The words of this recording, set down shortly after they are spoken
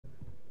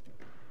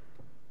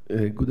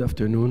Good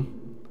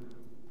afternoon.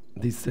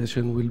 This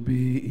session will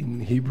be in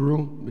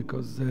Hebrew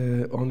because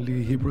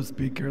only Hebrew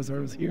speakers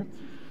are here.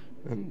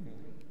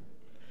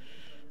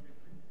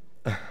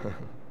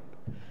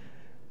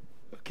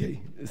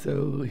 Okay,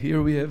 so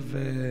here we have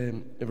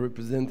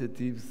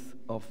representatives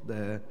of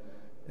the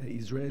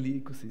Israeli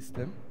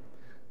ecosystem.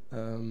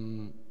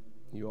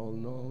 You all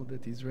know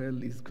that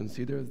Israel is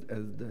considered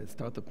as the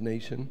startup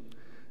nation,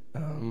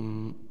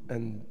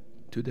 and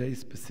today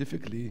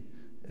specifically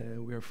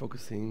we are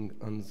focusing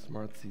on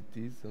smart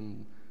cities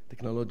and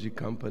technology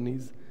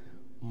companies.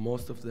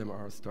 Most of them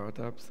are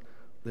startups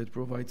that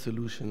provide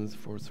solutions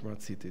for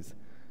smart cities.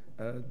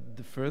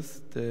 The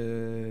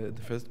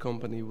first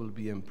company will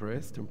be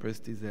Impressed.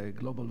 Impressed is a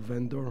global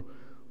vendor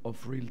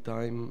of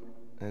real-time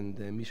and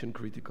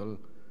mission-critical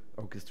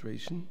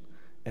orchestration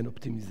and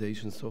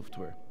optimization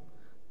software.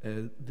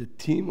 The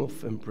team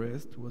of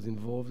Impressed was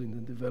involved in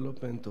the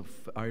development of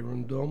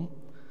Iron Dome,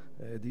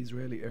 the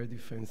Israeli air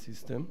defense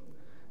system,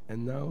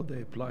 and now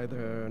they apply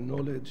their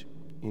knowledge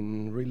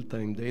in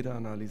real-time data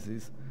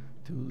analysis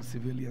to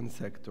civilian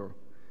sector,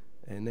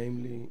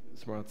 namely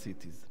smart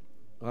cities.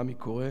 Rami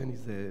Koren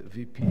is a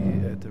VP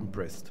at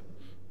Impressed.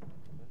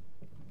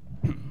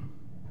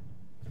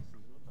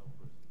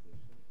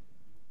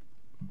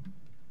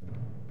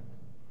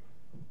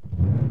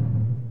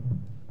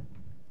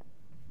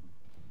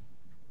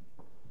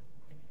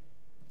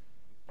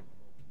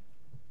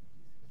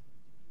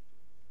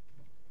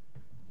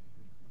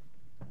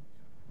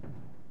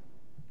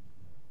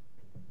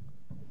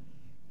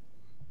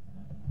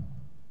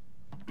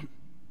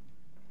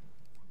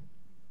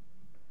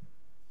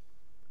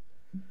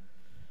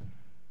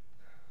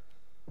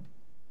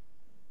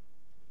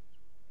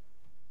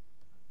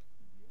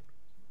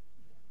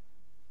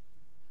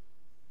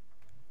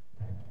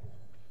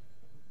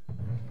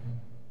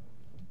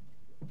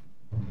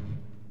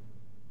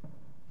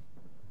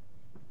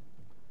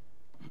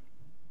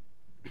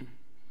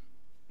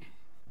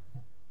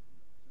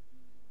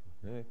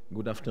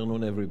 Good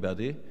afternoon,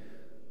 everybody.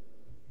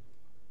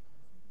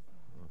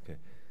 Okay,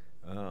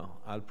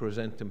 I'll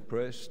present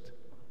Impressed.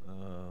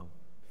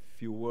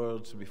 Few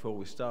words before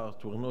we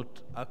start. We're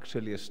not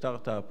actually a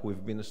startup.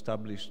 We've been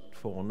established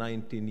for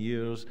 19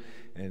 years,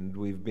 and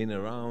we've been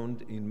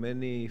around in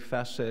many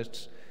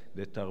facets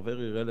that are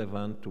very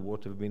relevant to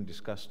what have been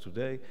discussed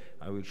today.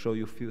 I will show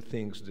you a few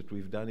things that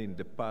we've done in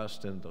the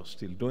past and are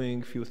still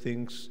doing, few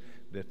things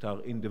that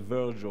are in the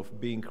verge of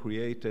being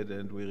created,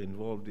 and we're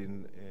involved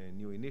in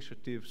new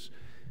initiatives,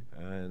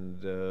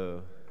 and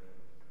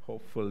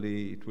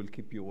hopefully it will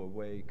keep you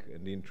awake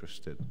and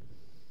interested.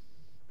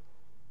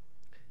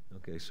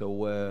 Okay,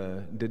 so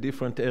the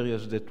different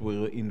areas that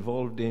we're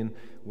involved in,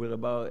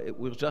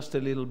 we're just a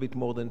little bit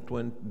more than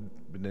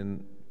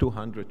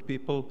 200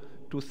 people.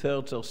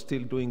 2/3 are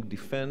still doing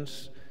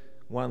defense.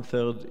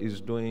 1/3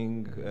 is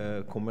doing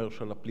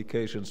commercial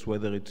applications,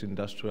 whether it's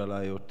industrial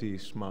IoT,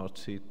 smart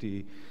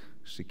city,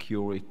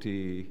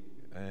 security,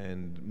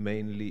 and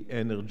mainly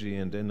energy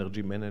and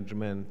energy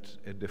management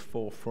at the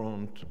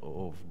forefront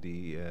of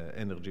the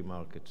energy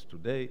markets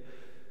today.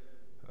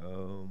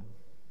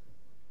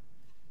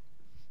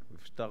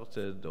 We've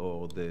started,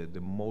 or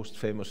the most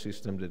famous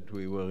system that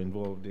we were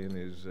involved in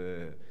is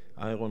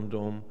Iron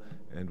Dome,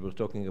 and we're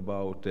talking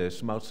about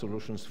smart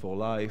solutions for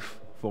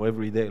life, for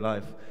everyday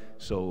life.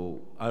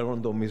 So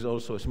Iron Dome is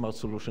also a smart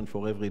solution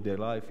for everyday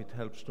life. It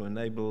helps to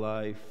enable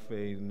life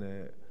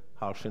in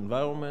harsh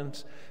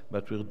environments,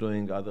 but we're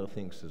doing other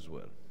things as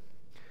well.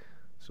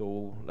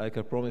 So, like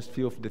I promised,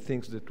 few of the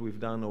things that we've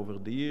done over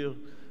the year,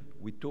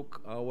 we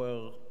took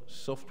our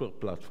software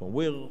platform.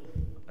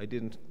 I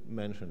didn't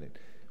mention it.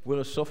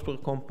 We're a software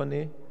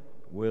company,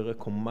 we're a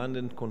command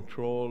and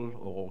control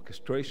or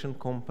orchestration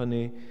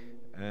company,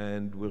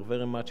 and we're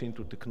very much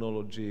into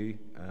technology.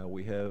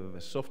 We have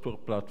a software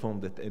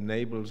platform that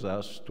enables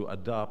us to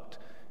adapt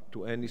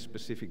to any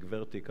specific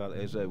vertical,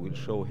 as I will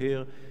show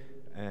here.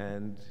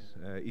 And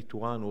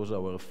E1 was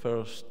our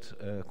first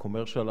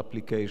commercial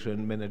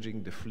application,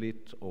 managing a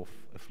fleet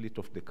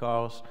of the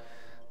cars.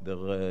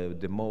 They're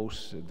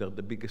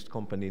the biggest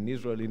company in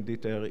Israel in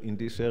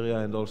this area,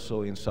 and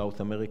also in South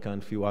America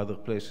and a few other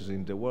places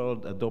in the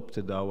world,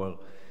 adopted our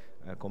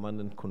command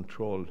and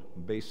control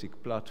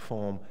basic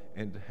platform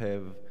and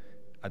have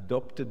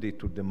adopted it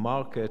to the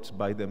markets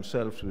by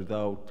themselves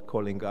without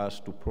calling us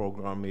to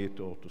program it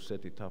or to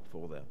set it up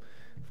for them.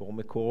 For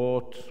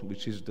Mekorot,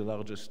 which is the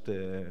largest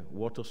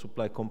water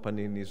supply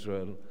company in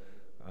Israel,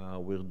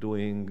 we're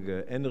doing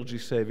energy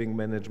saving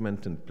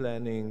management and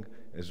planning,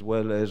 as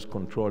well as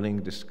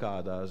controlling the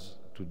SCADAs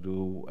to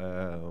do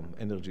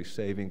energy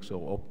savings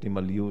or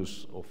optimal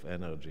use of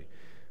energy.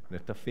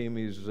 Netafim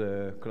is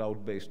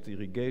cloud-based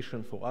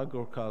irrigation for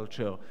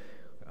agriculture.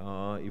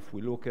 If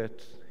we look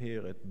at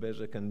here at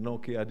Bezeq and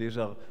Nokia, these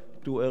are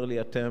two early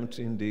attempts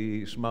in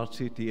the smart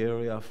city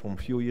area from a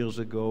few years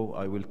ago.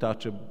 I will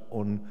touch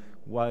on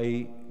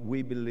why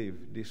we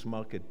believe this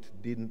market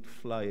didn't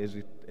fly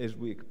as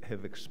we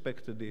have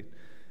expected it.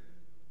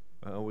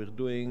 We're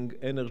doing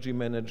energy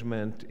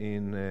management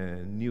in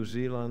New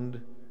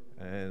Zealand,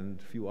 and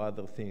a few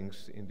other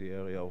things in the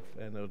area of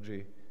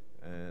energy.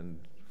 And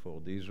for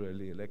the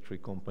Israeli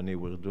electric company,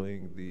 we're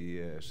doing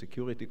the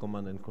security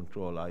command and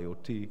control,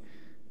 IoT,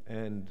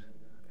 and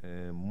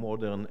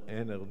modern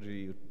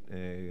energy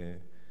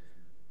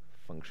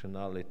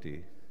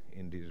functionality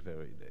in these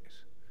very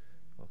days.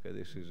 Okay,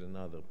 this is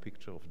another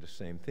picture of the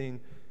same thing.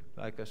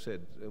 Like I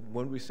said,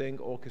 when we're saying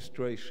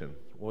orchestration,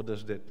 what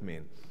does that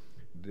mean?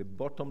 The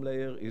bottom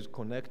layer is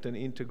connect and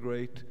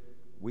integrate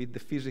with the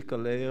physical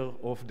layer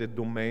of the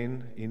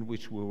domain in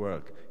which we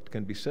work. It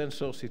can be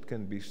sensors, it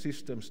can be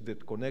systems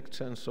that connect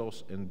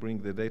sensors and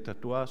bring the data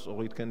to us,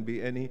 or it can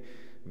be any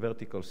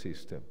vertical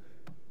system.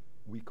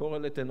 We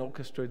correlate and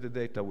orchestrate the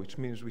data, which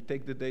means we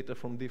take the data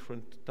from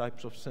different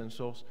types of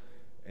sensors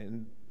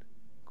and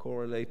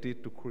correlate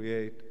it to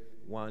create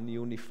one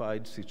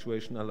unified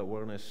situational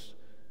awareness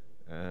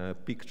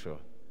picture.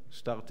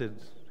 Started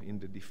in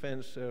the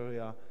defense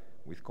area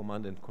with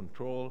command and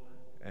control,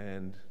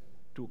 and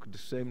took the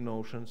same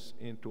notions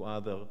into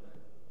other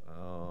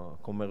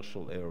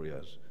commercial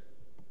areas.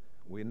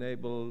 We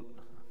enable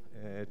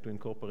to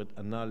incorporate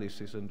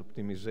analysis and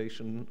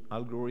optimization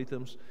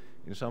algorithms.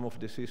 In some of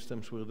the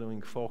systems, we're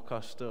doing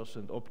forecasters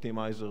and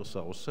optimizers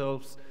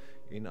ourselves.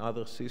 In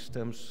other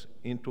systems,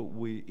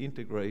 we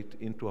integrate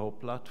into our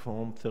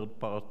platform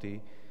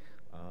third-party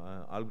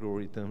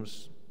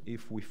algorithms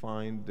if we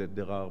find that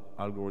there are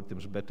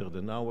algorithms better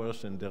than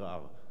ours, and there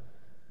are.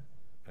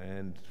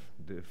 And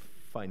the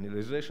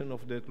finalization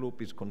of that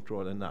loop is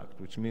control and act,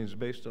 which means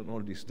based on all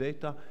this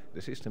data,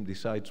 the system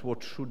decides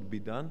what should be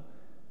done,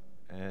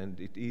 and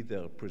it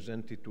either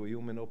presents it to a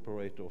human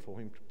operator for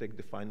him to take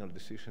the final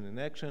decision in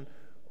action,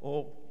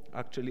 or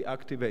actually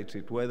activates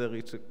it, whether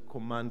it's a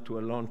command to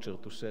a launcher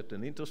to set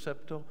an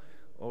interceptor,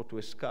 or to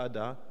a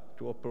SCADA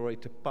to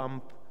operate a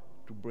pump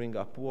to bring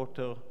up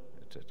water,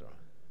 etc.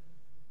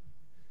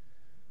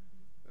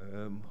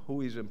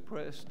 Who is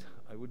impressed?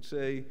 I would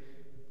say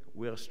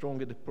we are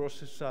strong at the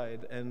process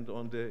side and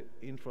on the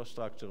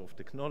infrastructure of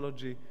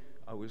technology.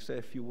 I will say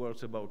a few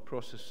words about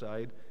process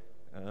side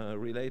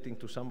relating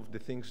to some of the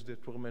things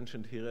that were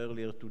mentioned here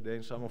earlier today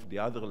and some of the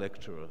other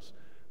lecturers.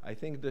 I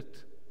think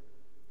that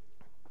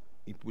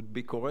it would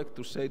be correct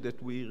to say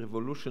that we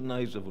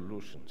revolutionize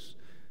evolutions.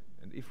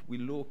 And if we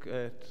look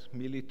at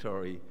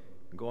military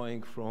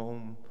going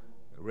from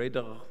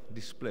radar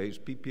displays,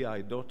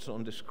 PPI, dots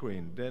on the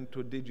screen, then to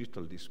a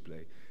digital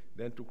display,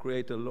 then to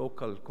create a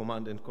local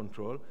command and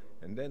control,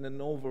 and then an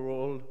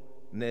overall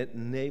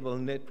naval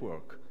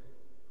network,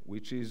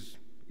 which is,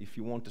 if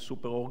you want, a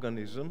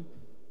superorganism,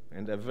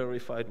 and I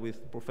verified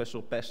with Professor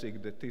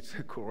Passig that it's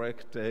a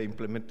correct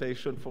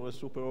implementation for a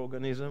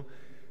superorganism.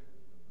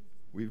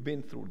 We've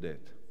been through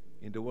that.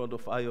 In the world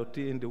of IoT,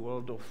 in the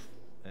world of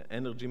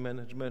energy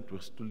management, we're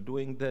still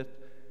doing that.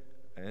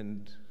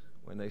 And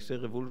when I say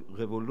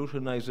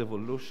revolutionize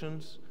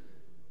evolutions,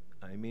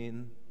 I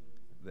mean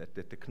that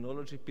the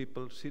technology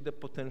people see the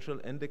potential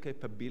and the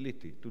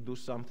capability to do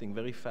something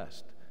very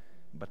fast.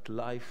 But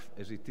life,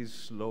 as it is,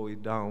 slow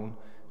it down,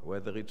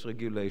 whether it's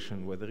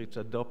regulation, whether it's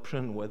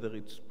adoption, whether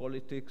it's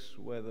politics,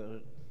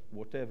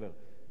 whatever.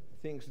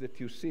 Things that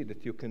you see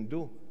that you can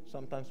do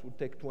sometimes would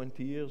take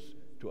 20 years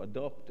to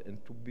adopt and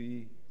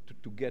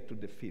to get to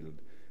the field.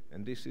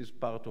 And this is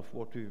part of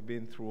what we've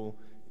been through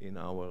in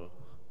our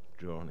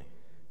journey.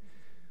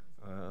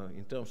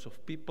 In terms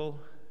of people,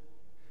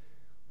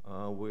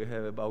 we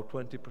have about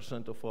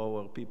 20% of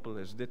our people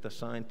as data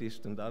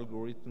scientists and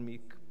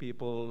algorithmic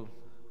people,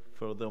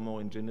 furthermore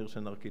engineers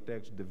and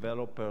architects,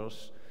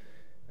 developers,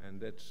 and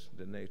that's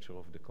the nature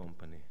of the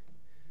company.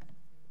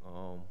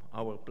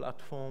 Our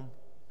platform,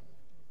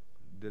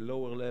 the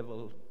lower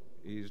level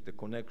is the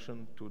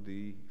connection to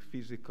the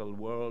physical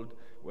world,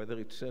 whether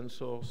it's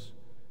sensors,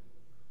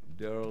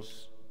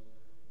 DERs,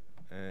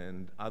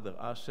 and other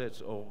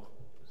assets or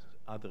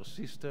other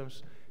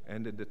systems,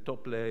 and at the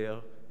top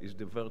layer is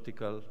the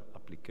vertical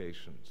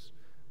applications.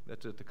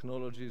 That's the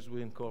technologies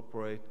we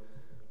incorporate.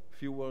 A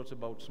few words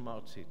about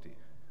smart city.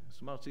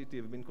 Smart city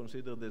have been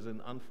considered as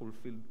an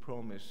unfulfilled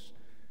promise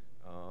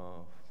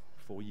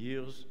for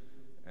years,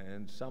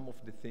 and some of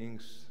the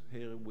things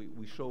here,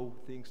 we show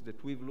things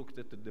that we've looked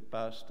at in the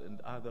past and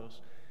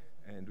others,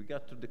 and we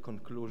got to the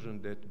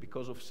conclusion that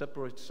because of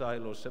separate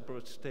silos,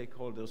 separate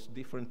stakeholders,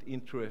 different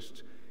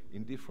interests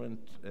in different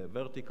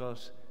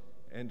verticals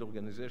and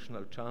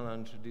organizational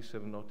challenge, this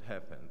have not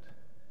happened.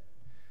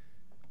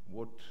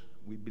 What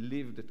we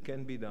believe that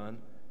can be done,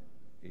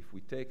 if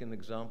we take an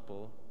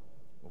example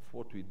of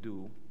what we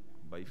do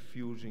by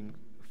fusing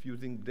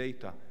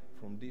data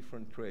from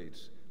different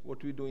trades.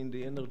 What we do in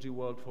the energy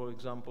world, for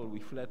example, we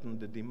flatten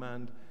the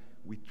demand,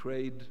 we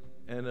trade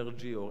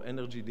energy or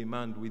energy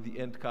demand with the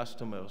end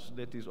customers.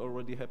 That is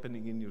already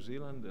happening in New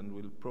Zealand and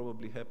will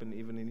probably happen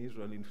even in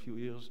Israel in a few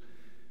years.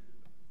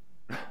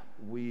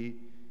 We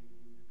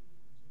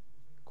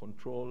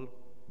control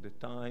the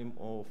time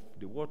of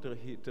the water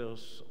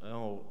heaters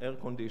or air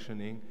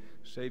conditioning,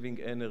 saving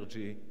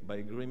energy by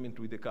agreement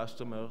with the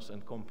customers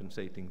and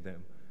compensating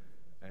them.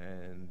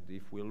 And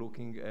if we're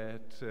looking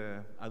at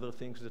other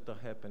things that are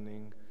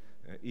happening,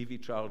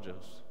 EV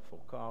chargers, for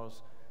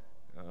cars.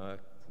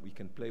 We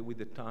can play with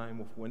the time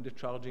of when the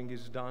charging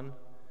is done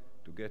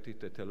to get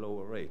it at a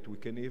lower rate. We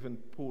can even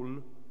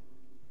pull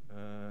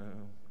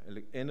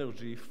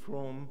energy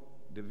from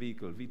the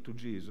vehicle.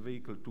 V2G is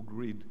vehicle to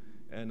grid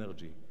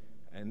energy.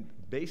 And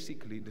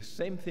basically the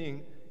same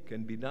thing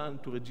can be done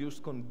to reduce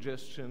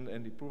congestion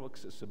and improve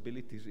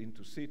accessibilities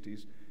into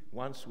cities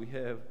once we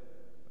have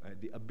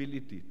the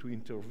ability to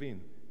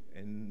intervene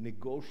and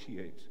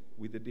negotiate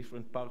with the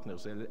different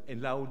partners and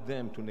allow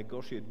them to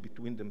negotiate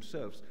between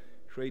themselves,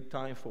 create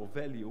time for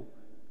value.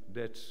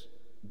 That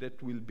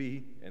will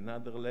be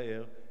another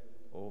layer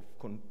of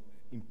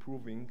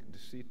improving the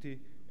city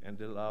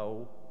and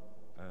allow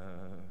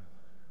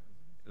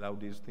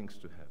these things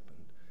to happen.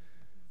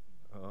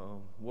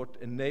 What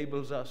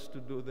enables us to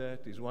do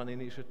that is one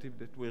initiative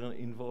that we're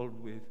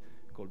involved with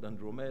called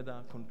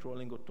Andromeda,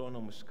 controlling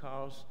autonomous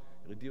cars,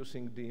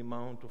 reducing the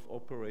amount of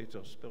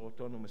operators per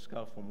autonomous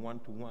car from 1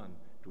 to 1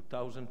 to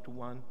 1,000 to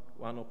 1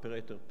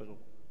 operator per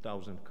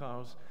 1,000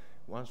 cars.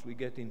 Once we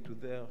get into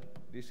there,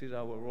 this is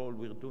our role.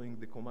 We're doing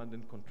the command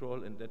and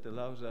control, and that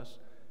allows us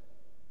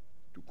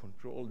to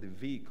control the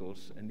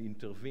vehicles and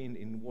intervene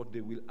in what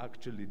they will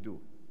actually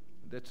do.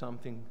 That's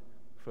something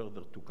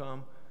further to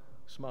come.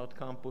 Smart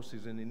Campus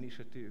is an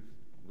initiative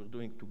we're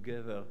doing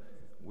together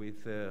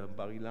with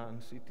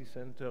Bar-Ilan City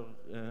Center,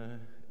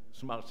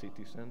 Smart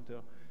City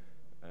Center.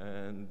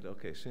 And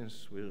okay,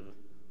 since we're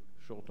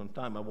short on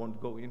time, I won't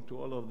go into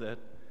all of that,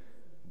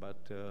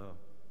 but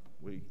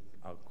we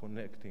are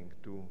connecting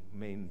to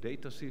main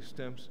data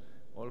systems,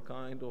 all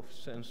kind of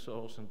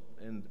sensors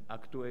and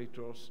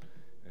actuators,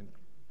 and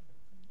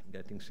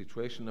getting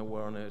situation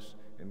awareness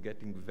and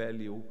getting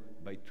value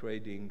by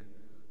trading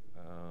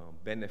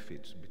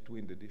benefits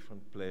between the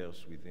different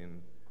players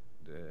within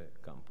the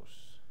campus.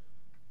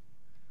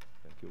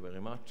 Thank you very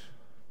much.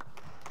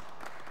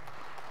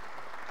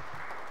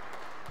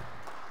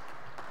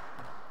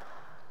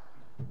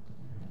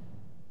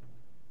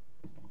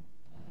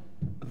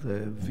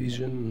 The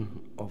vision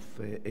of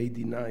AD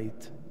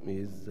Night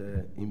is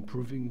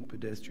improving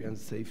pedestrian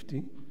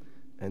safety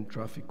and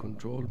traffic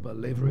control by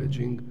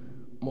leveraging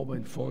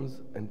mobile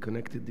phones and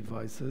connected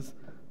devices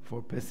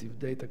for passive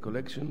data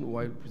collection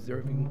while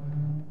preserving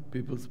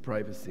people's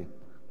privacy.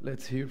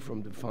 Let's hear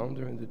from the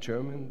founder and the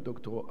chairman,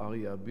 Dr.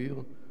 Aria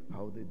Abir,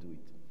 how they do it.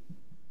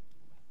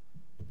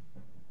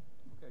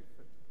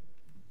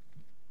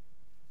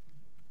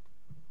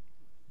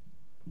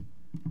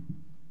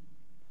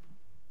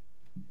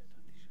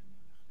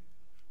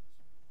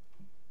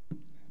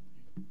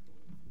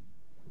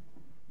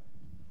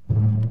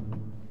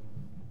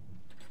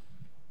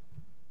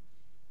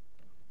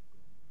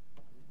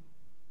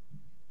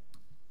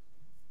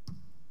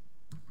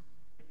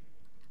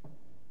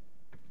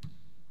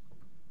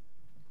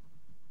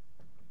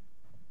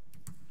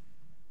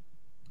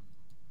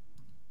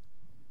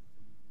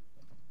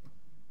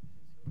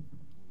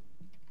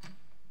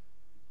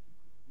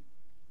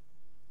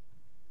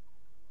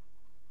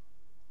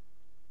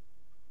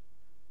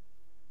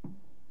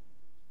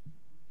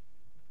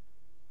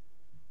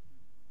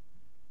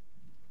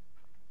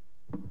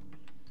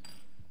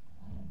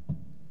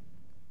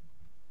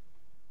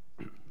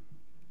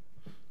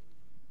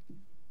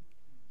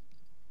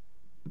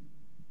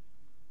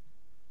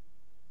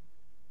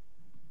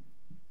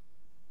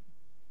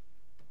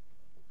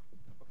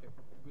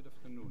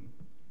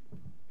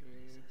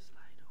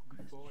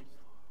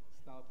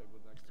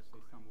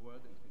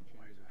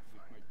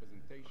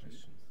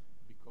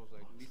 Because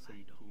I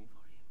listened to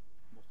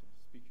most of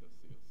the speakers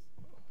here.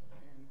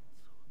 And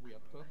we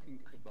are talking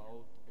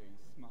about a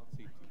smart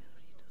city.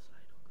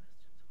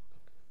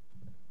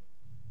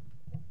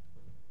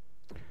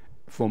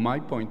 From my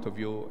point of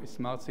view, a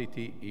smart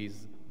city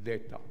is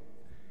data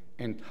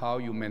and how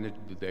you manage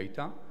the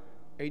data.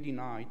 AD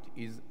Night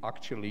is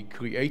actually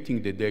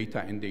creating the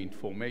data and the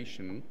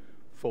information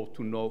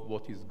to know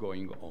what is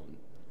going on.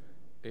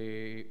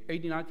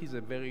 AD Night is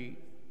a very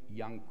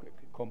young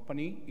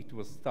company. It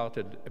was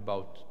started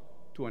about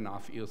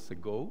 2.5 years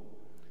ago,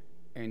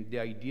 and the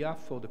idea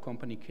for the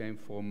company came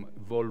from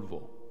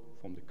Volvo,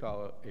 from the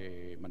car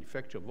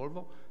manufacturer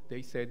Volvo.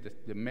 They said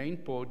that the main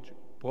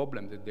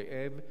problem that they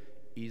have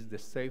is the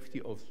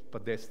safety of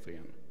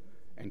pedestrian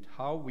and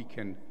how we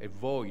can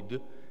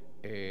avoid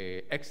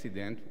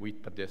accident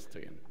with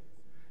pedestrian.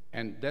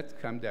 And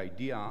that came the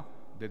idea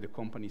that the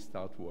company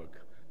start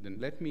work. Then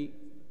let me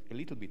a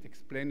little bit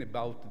explain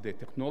about the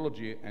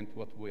technology and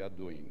what we are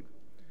doing.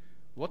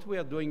 What we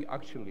are doing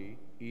actually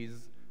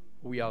is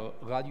we are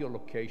radio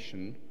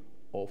location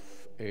of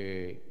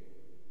a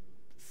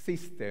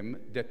system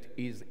that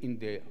is in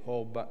the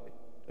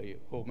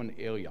urban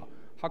area.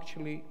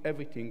 Actually,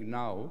 everything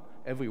now,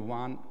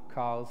 everyone,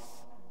 cars,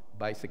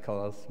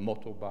 bicycles,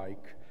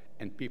 motorbike,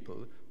 and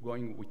people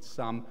going with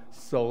some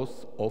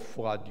source of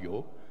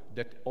radio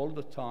that all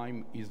the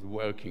time is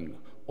working.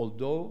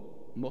 Although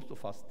most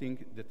of us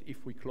think that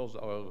if we close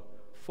our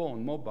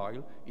phone,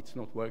 mobile, it's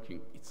not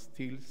working. It's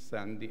still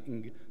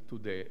sending to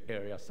the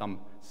area some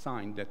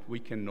sign that we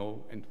can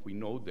know, and we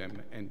know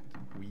them, and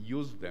we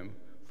use them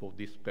for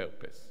this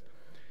purpose.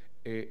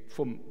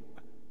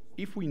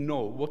 If we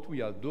know what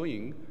we are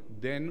doing,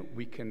 then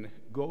we can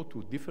go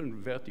to different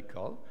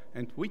vertical,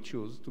 and we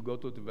choose to go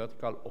to the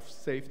vertical of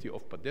safety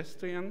of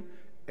pedestrian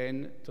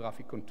and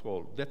traffic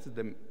control. That's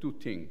the two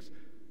things.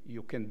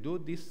 You can do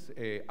this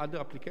other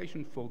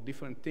application for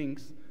different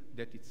things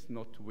that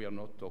we are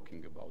not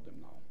talking about them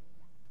now.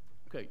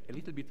 Okay, a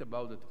little bit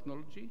about the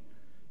technology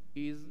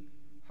is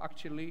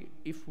actually,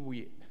 if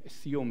we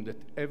assume that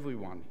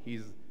everyone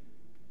is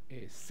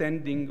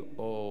sending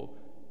or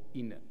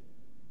in a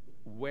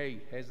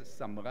way has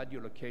some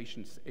radio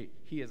locations,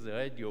 he has a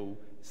radio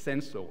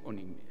sensor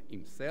on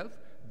himself,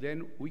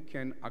 then we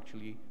can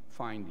actually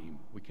find him.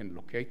 We can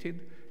locate it,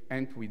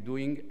 and we're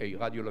doing a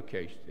radio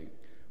location.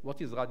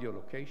 What is radio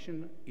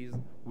location? Is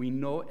we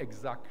know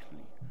exactly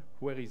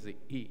where is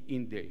he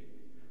in the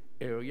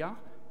area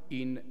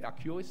in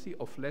accuracy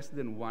of less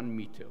than 1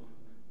 meter.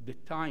 The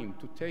time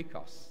to take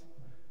us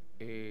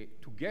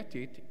to get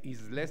it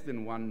is less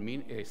than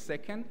 1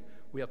 second.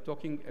 We are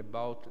talking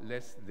about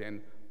less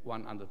than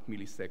 100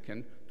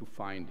 milliseconds to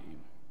find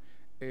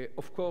him.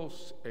 Of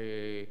course,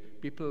 the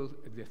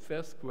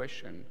first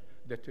question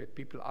that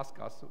people ask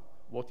us,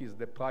 what is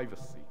the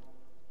privacy?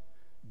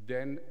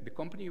 Then the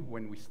company,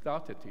 when we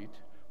started it,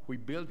 we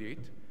built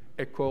it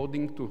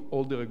according to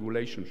all the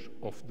regulations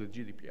of the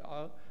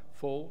GDPR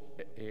for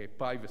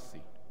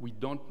privacy. We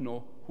don't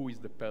know who is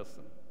the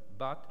person,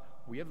 but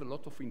we have a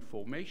lot of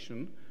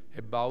information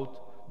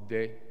about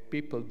the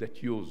people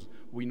that use.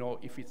 We know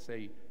if it's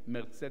a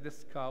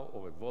Mercedes car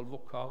or a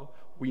Volvo car.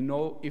 We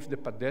know if the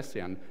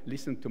pedestrian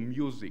listens to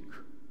music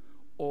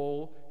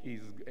or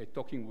is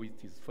talking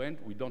with his friend.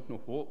 We don't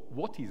know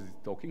what he's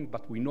talking,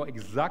 but we know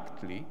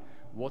exactly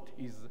what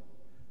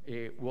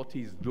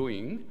he's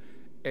doing.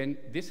 And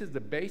this is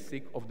the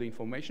basic of the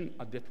information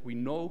that we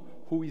know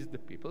who is the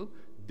people.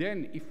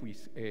 Then if we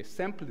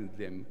sample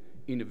them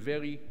in a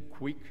very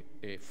quick,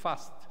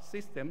 fast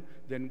system,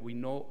 then we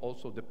know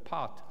also the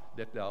path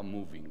that they are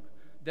moving.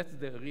 That's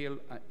the real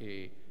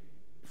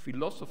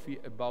philosophy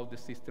about the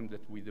system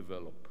that we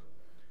develop.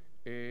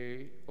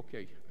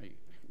 Okay, I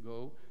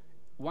go.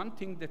 One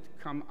thing that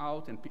come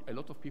out and a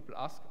lot of people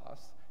ask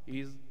us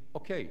is,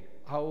 okay,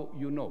 how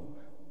you know?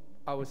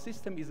 Our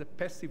system is a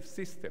passive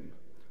system.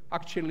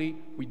 Actually,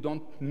 we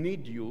don't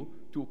need you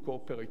to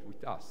cooperate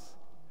with us.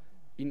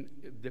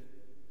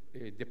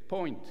 The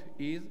point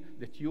is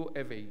that you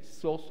have a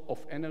source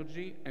of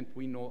energy and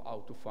we know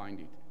how to find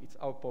it. It's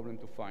our problem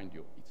to find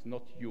you. It's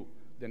not you.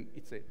 Then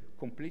it's a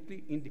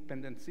completely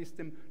independent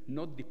system,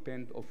 not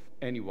depend of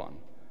anyone,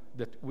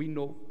 that we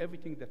know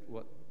everything that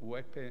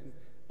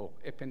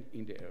happened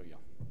in the area.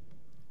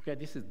 Okay,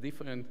 this is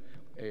different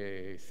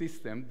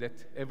system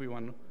that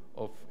everyone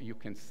of you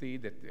can see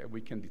that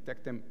we can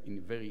detect them in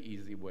a very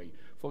easy way.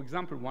 For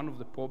example, one of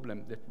the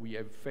problems that we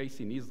have faced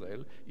in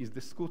Israel is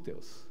the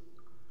scooters.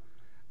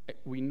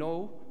 We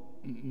know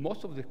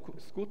most of the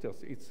scooters,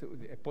 it's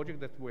a project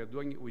that we're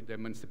doing with the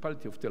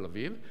municipality of Tel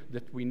Aviv,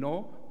 that we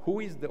know who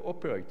is the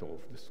operator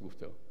of the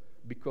scooter,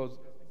 because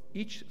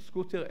each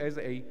scooter has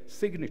a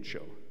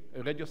signature,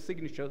 a radio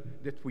signature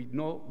that we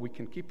know we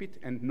can keep it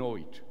and know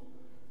it.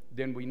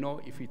 Then we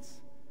know if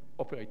it's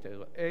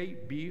operator A,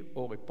 B,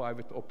 or a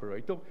private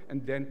operator,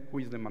 and then who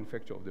is the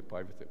manufacturer of the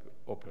private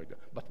operator.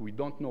 But we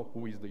don't know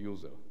who is the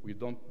user. We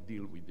don't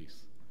deal with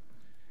this.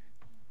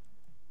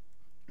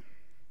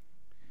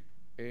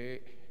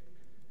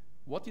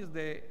 What is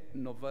the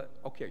novel?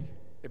 Okay,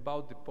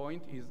 about the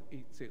point is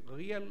it's a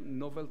real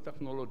novel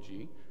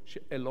technology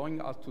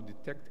allowing us to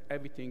detect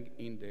everything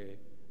in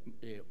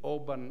the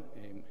urban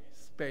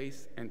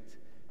space, and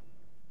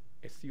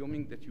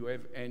assuming that you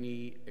have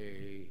any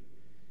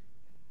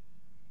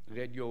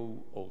radio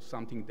or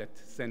something that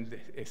sends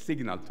a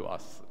signal to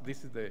us.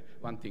 This is the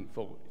one thing.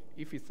 For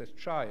if it's a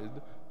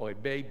child or a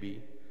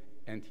baby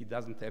and he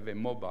doesn't have a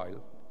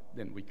mobile,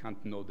 then we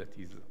can't know that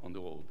he's on the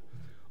road.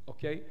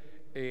 Okay?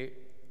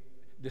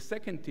 The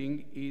second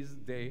thing is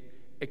the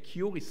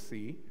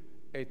accuracy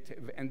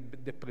and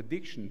the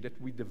prediction that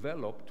we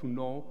develop to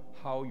know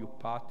how you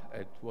path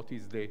at what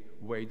is the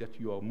way that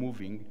you are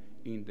moving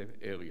in the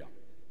area.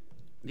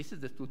 This is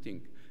the two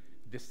things.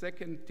 The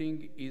second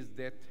thing is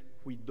that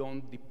we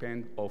don't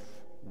depend of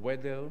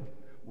weather.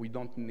 We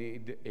don't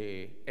need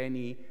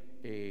any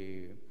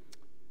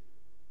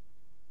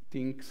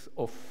things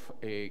of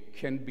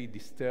can be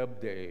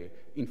disturbed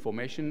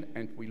information,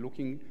 and we're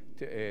looking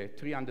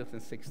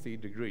 360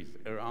 degrees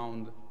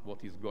around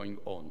what is going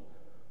on.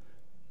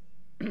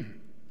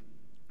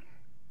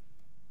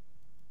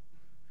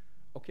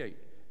 Okay,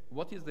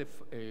 what is the,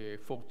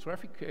 for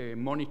traffic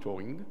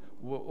monitoring,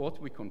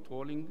 what we're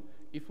controlling,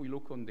 if we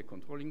look on the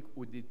controlling,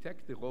 we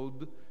detect the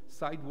road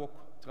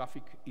sidewalk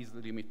traffic is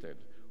limited.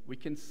 We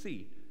can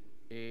see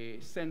a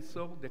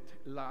sensor that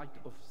light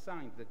of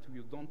signs that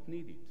you don't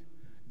need it.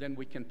 Then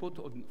we can put,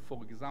 on,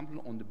 for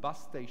example, on the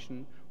bus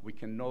station, we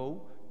can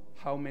know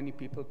how many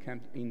people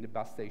can in the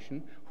bus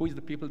station, who is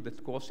the people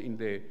that cross in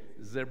the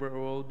zebra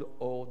road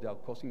or they are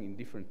crossing in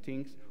different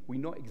things. We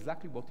know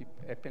exactly what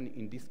happened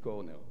in this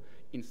corner.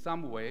 In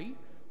some way,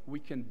 we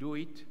can do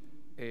it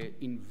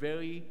in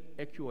very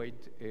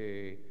accurate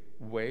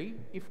way.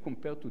 If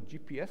compared to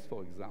GPS,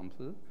 for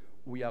example,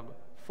 we are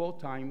 4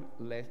 times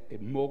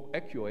more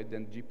accurate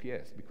than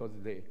GPS, because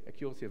the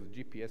accuracy of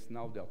GPS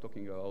now they are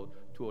talking about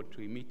 2 or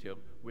 3 meters.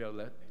 We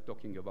are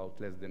talking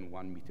about less than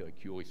 1 meter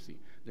accuracy.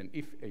 Then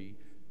if a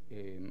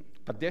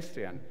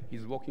pedestrian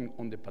is walking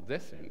on the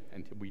pedestrian,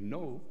 and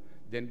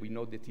then we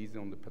know that he's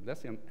on the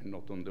pedestrian and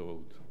not on the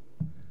road.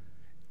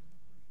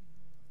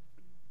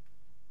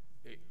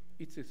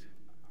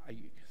 I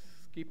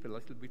skip a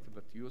little bit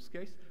about use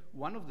case.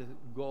 One of the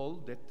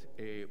goals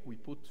that we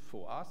put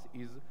for us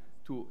is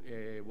to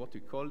what we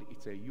call,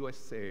 it's a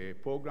US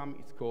program,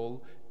 it's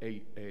called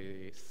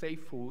a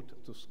safe route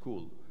to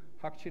school.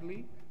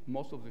 Actually,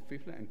 most of the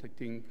people, and I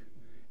think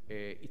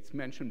it's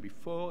mentioned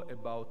before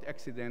about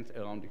accidents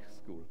around the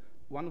school.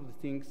 One of the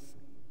things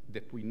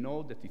that we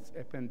know that it's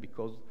happened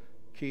because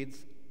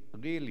kids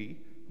really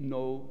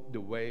know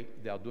the way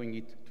they are doing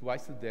it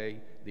twice a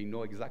day. They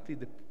know exactly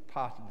the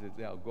path that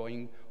they are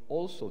going.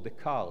 Also, the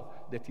car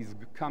that is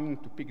coming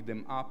to pick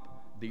them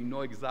up, they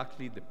know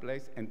exactly the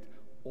place, and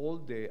all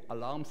the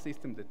alarm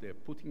system that they're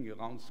putting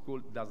around school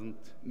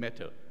doesn't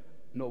matter.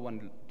 No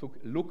one took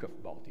a look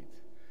about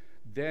it.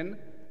 Then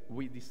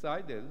we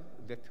decided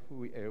that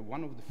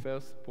one of the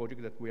first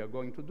projects that we are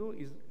going to do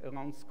is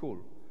around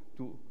school,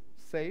 to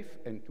save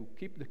and to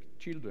keep the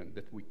children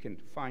that we can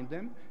find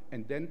them,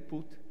 and then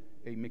put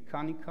a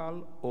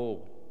mechanical,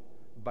 or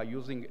by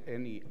using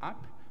any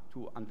app,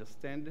 to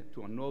understand,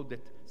 to know that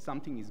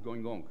something is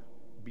going on.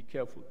 Be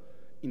careful.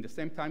 In the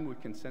same time, we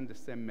can send the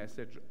same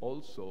message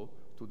also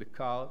to the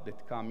car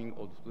that's coming,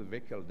 or to the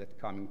vehicle that's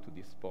coming to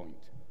this point.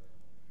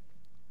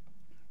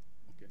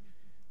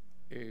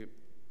 Okay.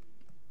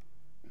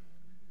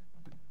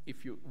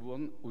 If you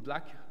would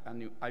like,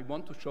 and I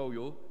want to show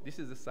you, this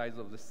is the size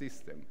of the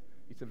system.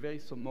 It's a very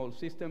small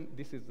system.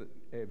 This is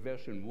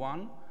version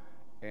 1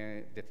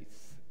 that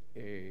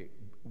is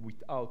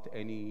without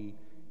any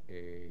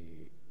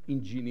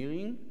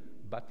engineering,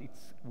 but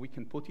we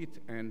can put it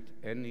in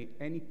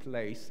any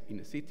place in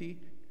a city,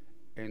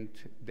 and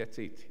that's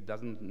it. It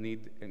doesn't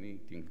need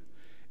anything.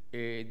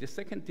 The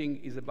second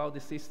thing is about the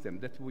system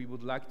that we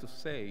would like to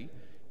say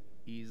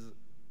is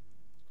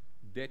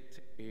that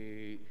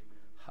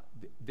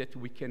that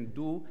we can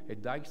do a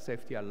direct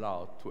safety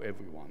alert to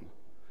everyone.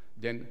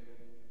 Then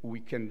we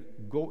can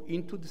go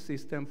into the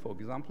system. For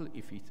example,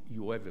 if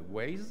you have a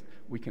Waze,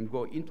 we can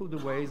go into the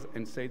Waze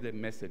and say the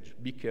message,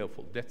 be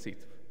careful, that's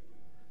it.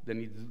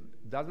 Then it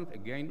doesn't,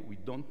 again, we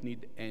don't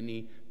need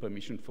any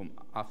permission from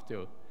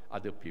after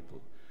other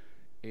people.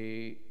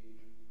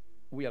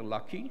 We are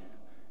lucky,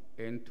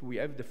 and we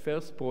have the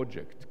first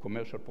project,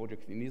 commercial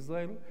project in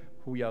Israel.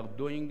 We are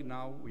doing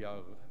now, we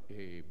are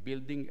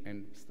building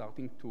and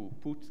starting to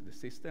put the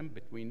system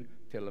between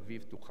Tel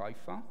Aviv to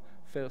Haifa.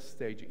 First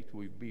stage, it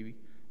will be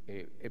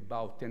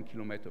about 10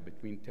 kilometers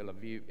between Tel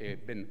Aviv,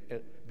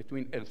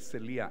 between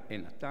Herzliya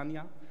and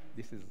Netanya.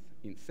 This is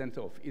in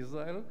center of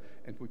Israel,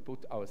 and we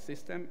put our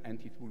system, and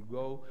it will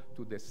go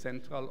to the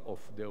central of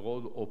the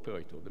road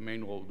operator, the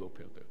main road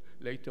operator.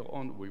 Later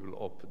on, we will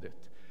open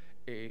that.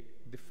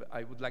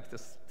 I would like to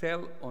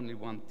tell only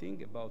one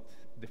thing about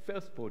the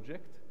first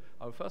project.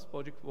 Our first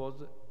project was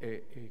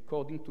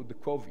according to the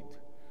COVID.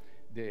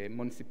 The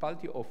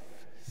municipality of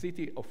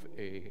city of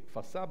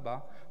Kfar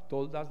Saba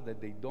told us that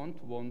they don't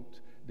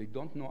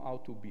know how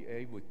to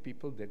behave with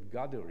people that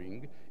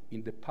gathering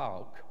in the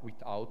park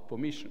without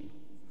permission.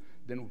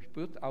 Then we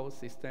put our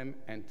system,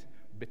 and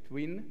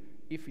between,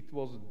 if it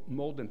was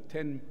more than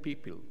 10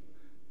 people,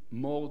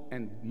 more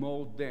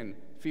than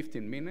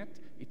 15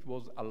 minutes, it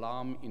was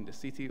alarm in the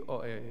city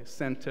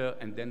center,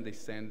 and then they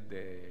send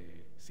the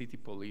city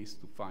police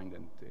to find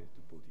and to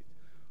put it.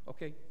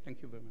 Okay,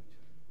 thank you very much.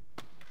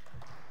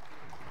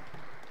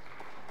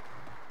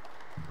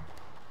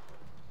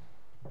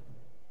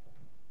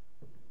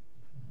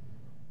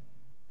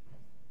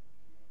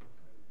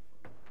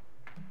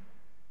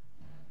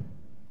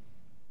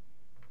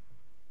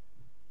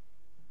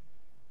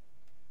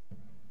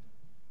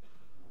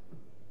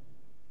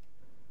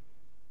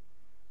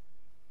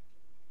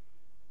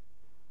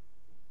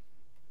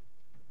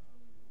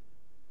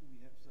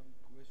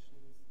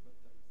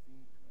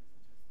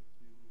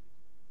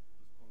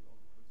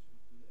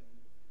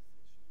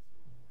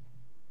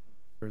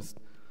 First,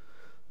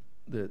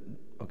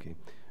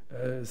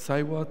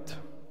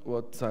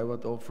 what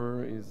CIWAT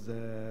offer is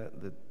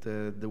that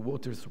the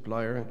water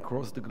supplier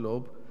across the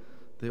globe,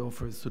 they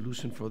offer a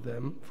solution for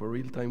them for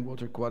real-time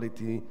water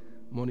quality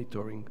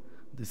monitoring.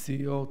 The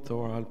CEO,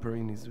 Thor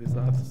Halperin, is with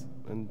us,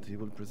 and he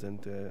will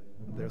present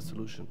their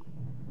solution.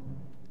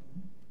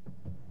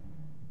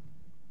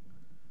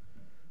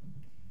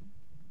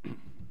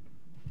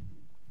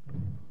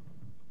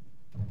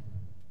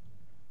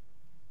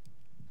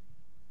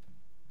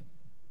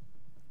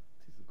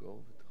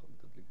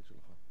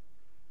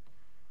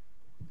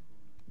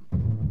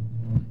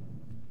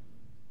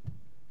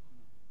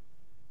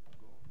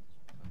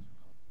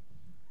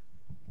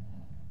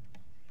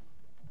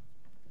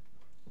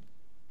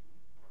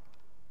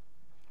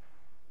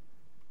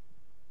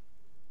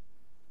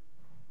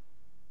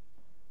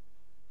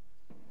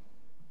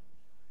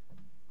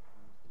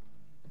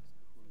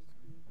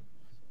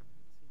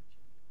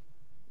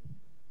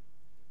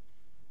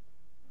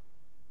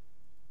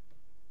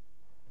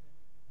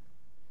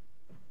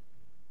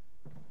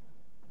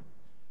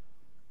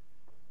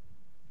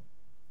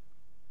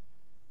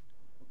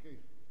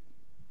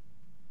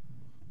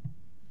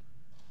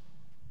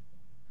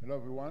 Hello,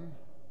 everyone.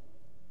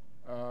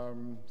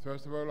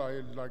 First of all,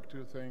 I'd like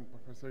to thank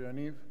Professor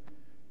Yaniv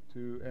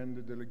and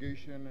the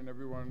delegation and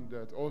everyone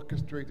that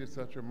orchestrated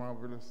such a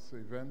marvelous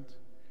event.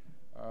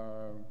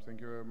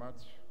 Thank you very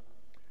much.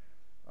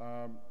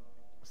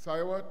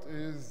 CIWAT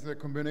is a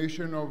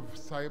combination of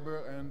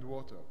cyber and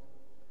water.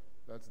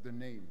 That's the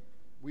name.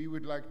 We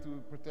would like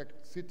to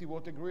protect city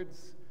water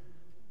grids,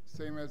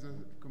 same as a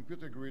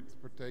computer grid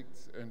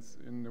protects, and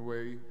in a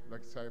way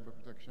like cyber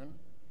protection.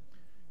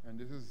 And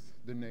this is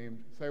the name.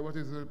 CIWAT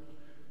is a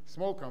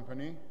small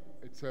company.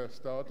 It's a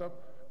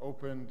startup,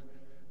 opened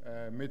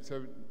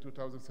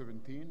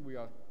mid-2017. We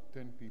are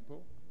 10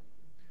 people.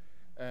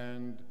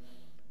 And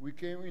we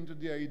came into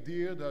the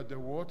idea that the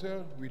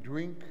water we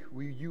drink,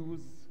 we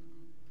use,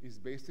 is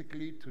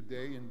basically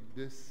today in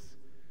this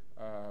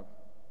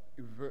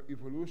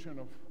evolution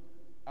of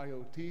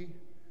IoT,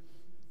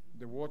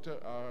 the water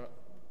are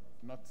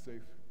not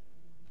safe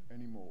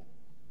anymore.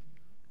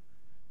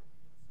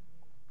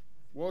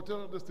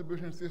 Water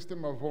distribution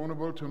systems are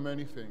vulnerable to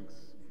many things.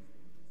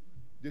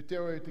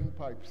 Deteriorating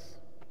pipes,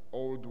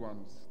 old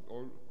ones,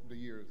 all the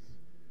years.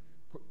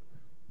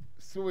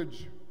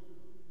 Sewage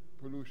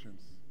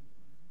pollutions.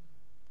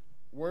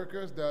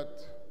 Workers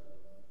that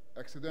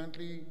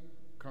accidentally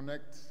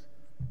connect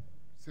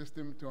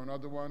system to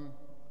another one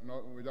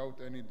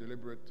without any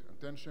deliberate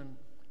intention,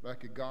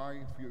 like a guy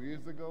a few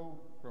years ago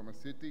from a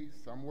city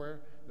somewhere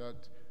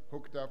that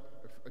hooked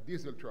up a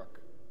diesel truck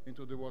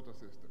into the water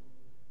system.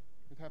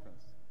 It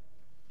happens.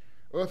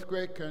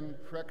 Earthquake can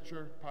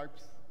fracture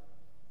pipes,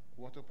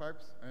 water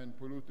pipes, and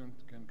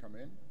pollutant can come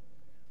in.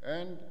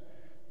 And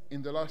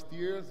in the last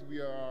years,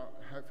 we are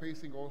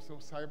facing also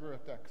cyber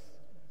attacks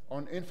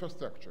on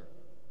infrastructure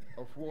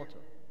of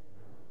water,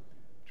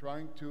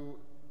 trying to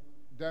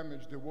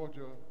damage the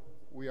water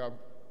we are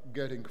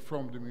getting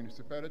from the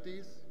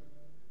municipalities,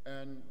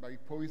 and by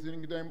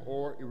poisoning them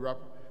or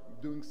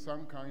doing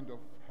some kind of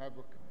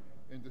havoc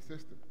in the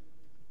system.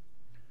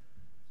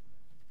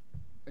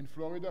 In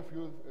Florida,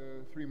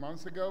 3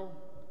 months ago,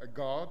 a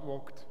guard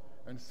walked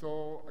and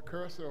saw a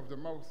cursor of the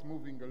mouse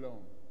moving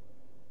alone.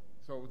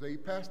 So they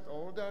passed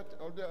all the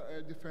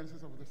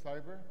defenses of the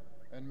cyber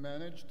and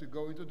managed to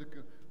go into the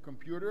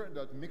computer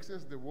that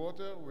mixes the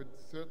water with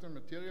certain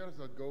materials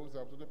that goes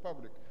out to the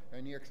public.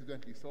 And he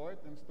accidentally saw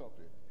it and stopped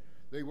it.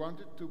 They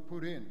wanted to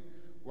put in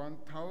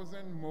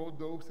 1,000 more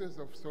doses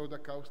of soda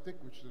caustic,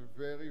 which is a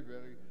very,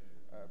 very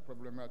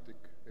problematic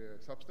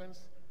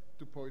substance,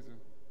 to poison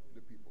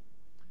the people.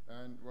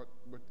 And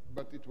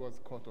but it was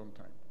caught on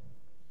time.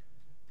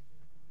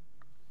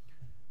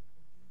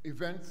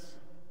 Events,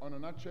 on a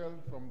nutshell,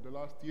 from the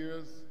last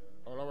years,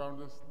 all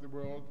around us, the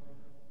world,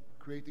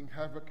 creating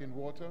havoc in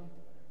water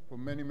for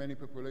many, many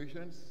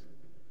populations,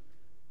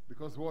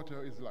 because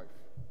water is life.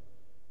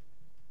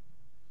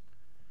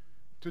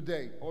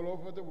 Today, all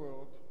over the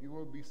world, you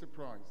will be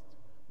surprised.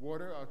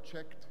 Water are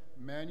checked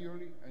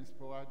manually and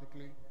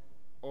sporadically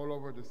all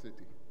over the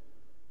city.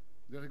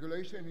 The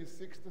regulation is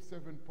 6 to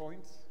 7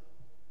 points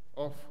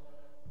of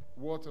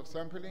water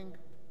sampling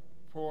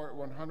for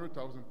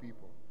 100,000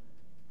 people.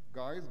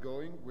 Guys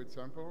going with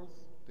samples,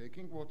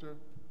 taking water,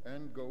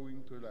 and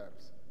going to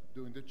labs,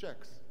 doing the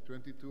checks,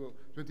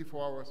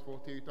 24 hours,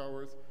 48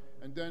 hours,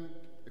 and then,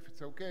 if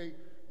it's okay,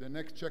 the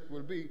next check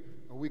will be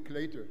a week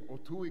later or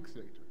 2 weeks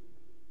later.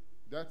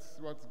 That's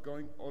what's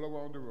going all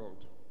around the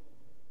world.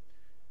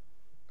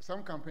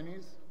 Some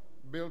companies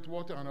built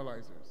water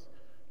analyzers,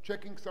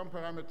 checking some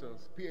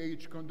parameters,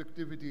 pH,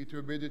 conductivity,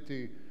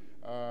 turbidity,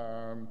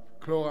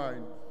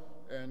 chlorine,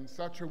 and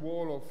such a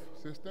wall of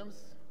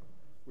systems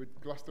with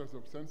clusters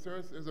of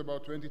sensors is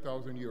about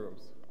 20,000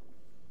 euros.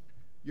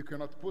 You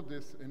cannot put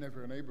this in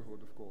every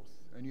neighborhood, of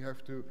course, and you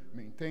have to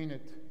maintain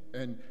it,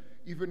 and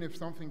even if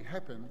something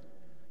happened,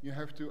 you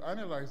have to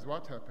analyze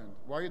what happened,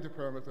 why the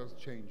parameters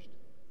changed,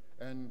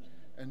 and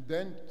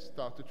then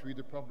start to treat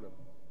the problem.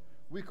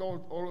 We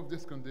call all of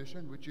this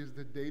condition, which is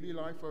the daily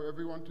life for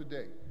everyone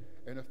today,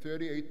 in a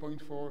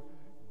 $38.4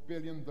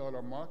 billion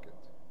market,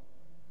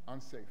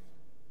 unsafe.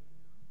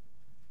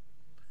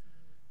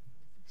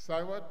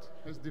 CIWAT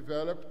has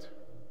developed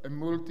a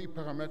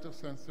multi-parameter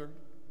sensor,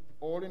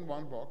 all in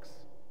one box.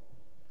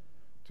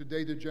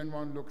 Today, the Gen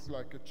 1 looks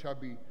like a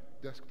chubby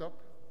desktop,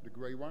 the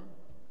gray one.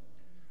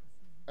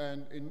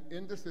 And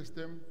in the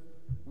system,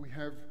 we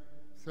have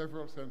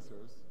several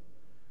sensors.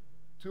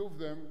 2 of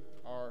them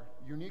are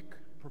unique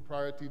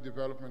proprietary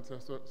development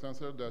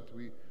sensor that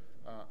we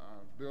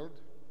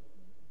build.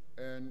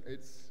 And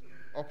it's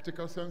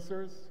optical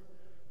sensors,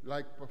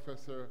 like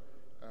Professor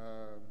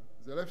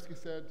Zalewski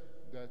said,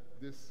 that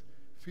this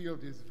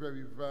field is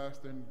very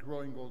vast and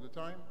growing all the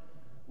time.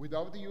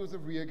 Without the use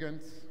of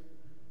reagents,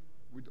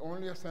 with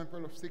only a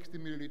sample of 60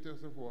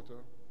 milliliters of water,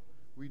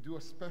 we do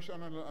a special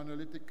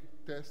analytic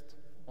test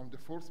on the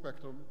full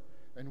spectrum,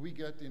 and we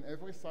get in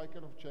every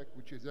cycle of check,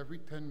 which is every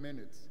 10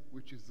 minutes,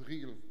 which is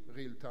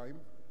real time,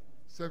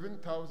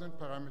 7,000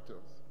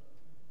 parameters.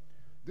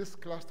 This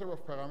cluster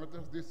of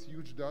parameters, this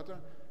huge data,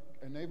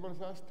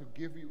 enables us to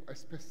give you a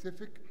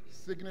specific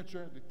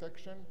signature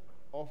detection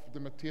of the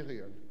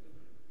material.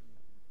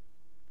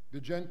 The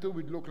Gen 2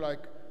 would look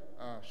like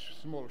a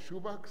small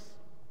shoebox,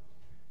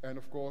 and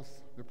of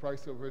course, the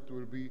price of it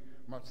will be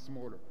much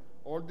smaller.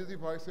 All the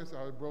devices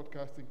are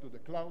broadcasting to the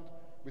cloud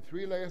with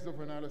 3 layers of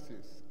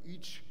analysis.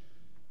 Each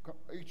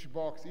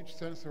box, each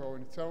sensor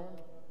on its own,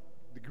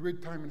 the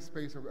grid time and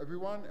space of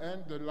everyone,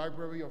 and the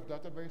library of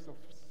database of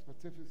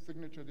specific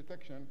signature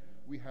detection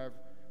we have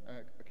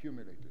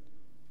accumulated.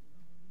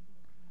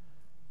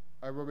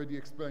 I've already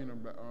explained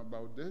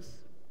about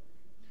this.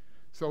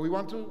 So we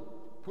want to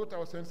put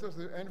our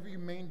sensors at every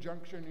main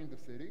junction in the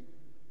city.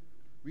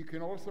 We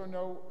can also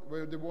know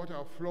where the water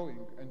are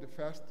flowing and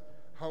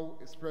how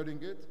it's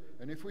spreading it.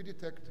 And if we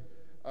detect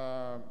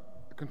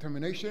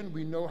contamination,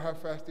 we know how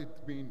fast it's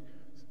being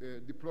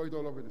deployed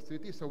all over the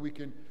city, so we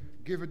can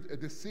give it a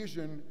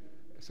decision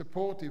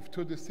supportive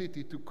to the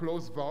city to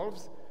close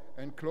valves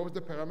and close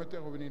the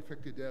parameter of an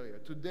infected area.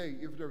 Today,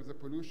 if there is a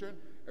pollution,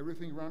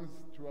 everything runs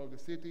throughout the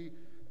city,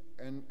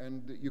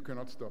 and you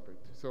cannot stop it.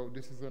 So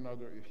this is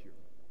another issue.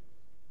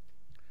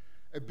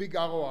 A big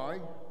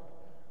ROI.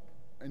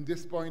 At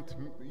this point,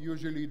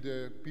 usually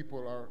the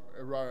people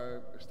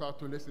start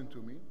to listen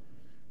to me,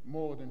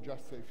 more than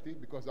just safety,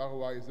 because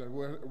ROI is a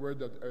word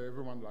that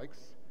everyone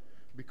likes.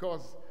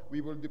 Because we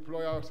will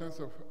deploy our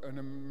sensor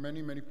in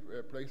many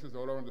places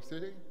all around the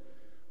city,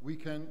 we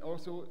can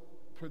also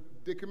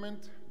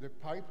predicament the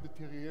pipe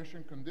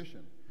deterioration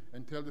condition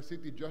and tell the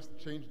city just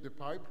change the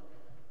pipe,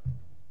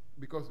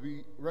 because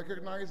we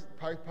recognize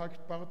pipe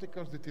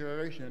particles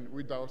deterioration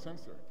with our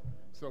sensor.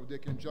 So they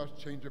can just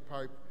change the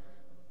pipe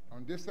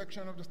on this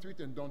section of the street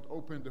and don't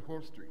open the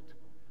whole street.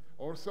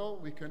 Also,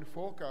 we can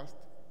forecast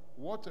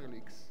water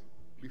leaks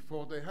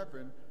before they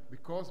happen,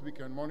 because we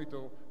can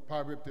monitor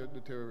pipe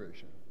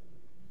deterioration.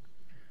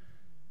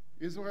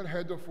 Israel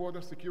head of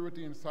water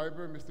security and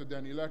cyber, Mr.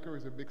 Danny Lacker,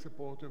 is a big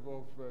supporter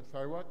of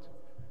CIWAT,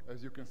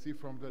 as you can see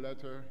from the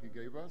letter he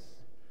gave us.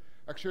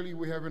 Actually,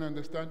 we have an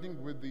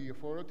understanding with the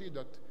authority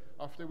that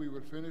after we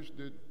will finish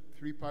the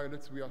 3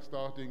 pilots we are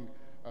starting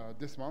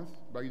this month,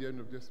 by the end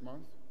of this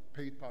month,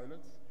 paid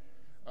pilots.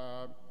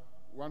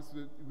 Once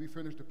we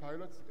finish the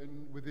pilots,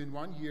 and within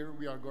 1 year,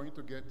 we are going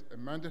to get a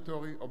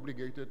mandatory,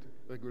 obligated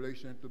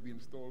regulation to be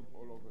installed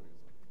all over Israel.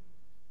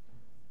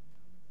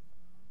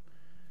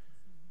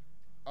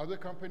 Other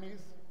companies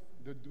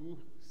that do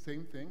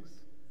same things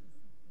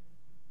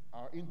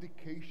are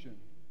indication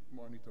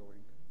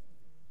monitoring.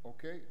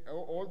 Okay,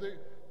 all the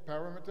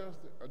parameters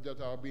that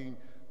are being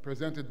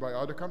presented by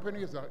other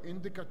companies are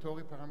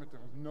indicatory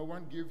parameters. No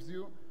one gives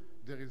you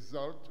the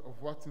result of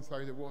what's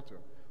inside the water.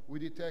 We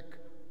detect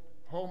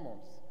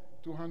hormones,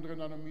 200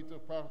 nanometer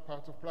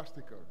parts of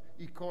plastic,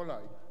 E.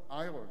 coli,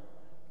 iron,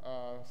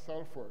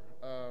 sulfur,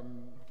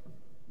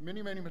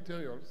 many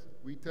materials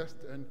we test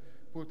and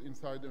put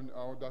inside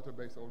our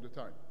database all the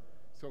time.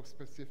 So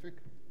specific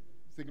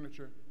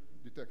signature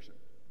detection.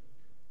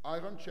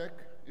 Iron check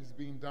is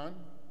being done.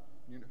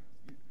 You know,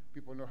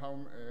 people know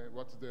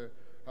what's the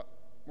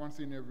once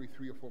in every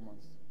 3 or 4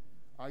 months.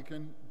 I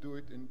can do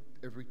it in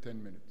every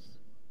 10 minutes.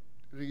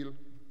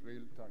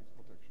 Real-time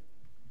protection.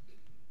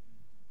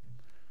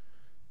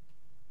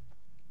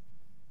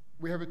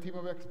 We have a team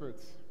of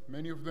experts.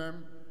 Many of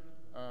them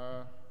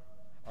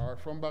are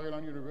from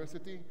Bar-Ilan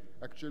University.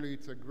 Actually,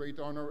 it's a great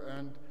honor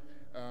and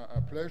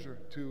a pleasure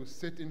to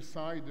sit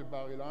inside the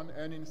Bar-Ilan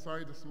and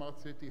inside the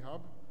Smart City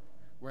Hub,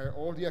 where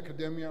all the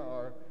academia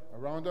are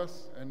around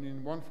us, and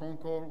in one phone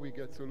call we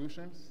get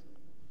solutions.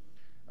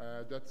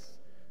 That's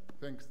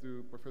thanks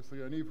to Professor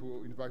Yaniv,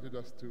 who invited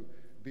us to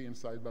be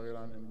inside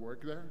Bar-Ilan and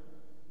work there.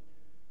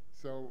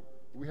 So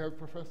we have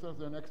professors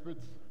and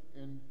experts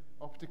in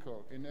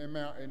optical, in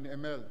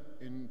ML,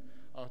 in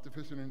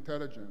artificial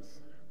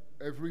intelligence.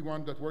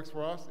 Everyone that works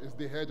for us is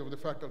the head of the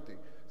faculty.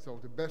 So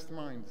the best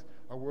minds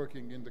are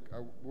working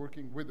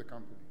with the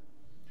company.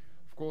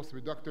 Of course,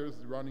 with doctors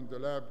running the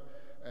lab,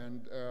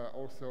 and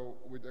also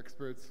with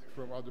experts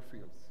from other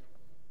fields.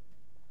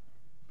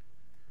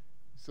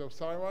 So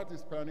CIWAT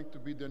is planning to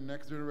be the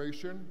next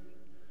generation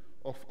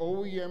of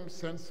OEM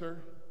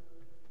sensor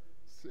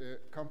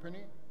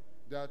company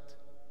that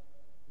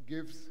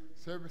gives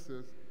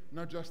services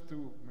not just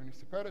to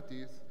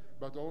municipalities,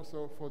 but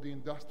also for the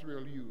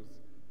industrial use,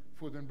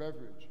 food and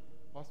beverage,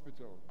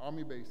 hospital,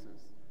 army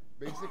bases,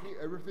 basically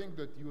everything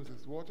that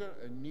uses water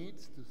and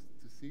needs to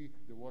see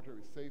the water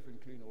is safe and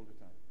clean all the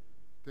time.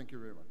 Thank you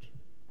very much.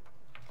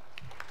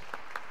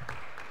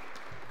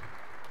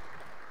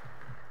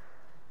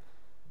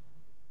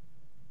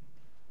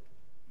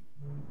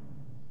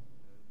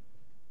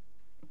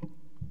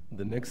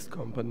 The next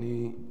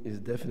company is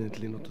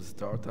definitely not a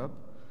startup.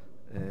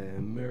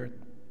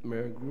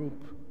 Mer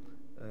Group,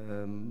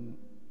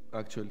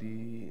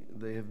 actually,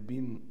 they have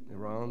been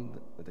around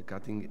at the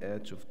cutting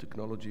edge of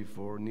technology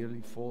for nearly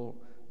 4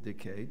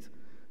 decades,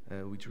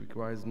 which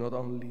requires not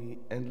only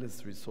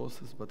endless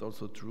resources, but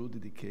also true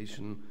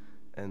dedication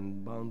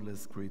and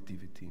boundless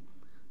creativity.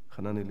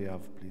 Hanan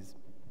Eliav, please.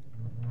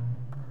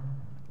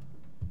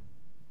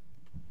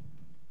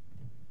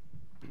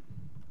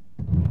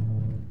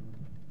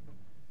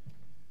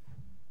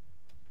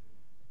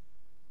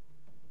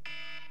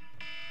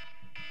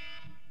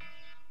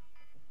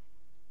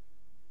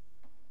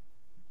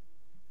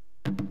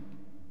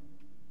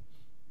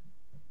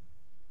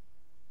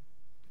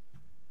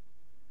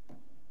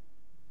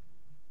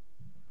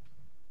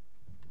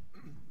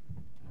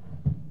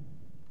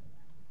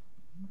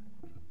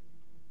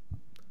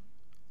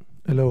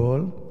 Hello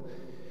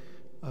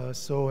all.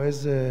 So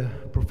as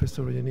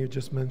Professor Yaniv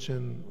just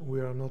mentioned, we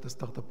are not a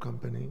startup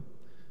company.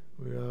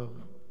 We are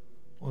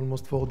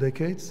almost 4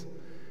 decades,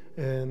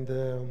 and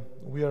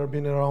we have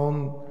been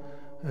around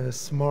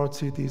smart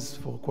cities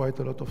for quite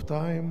a lot of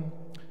time.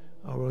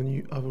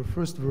 Our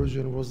first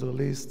version was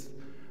released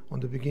on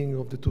the beginning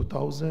of the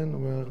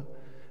 2000s,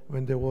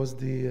 when there was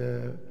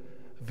the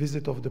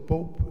visit of the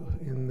Pope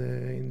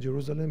in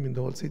Jerusalem, in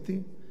the old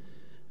city.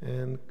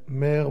 And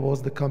MER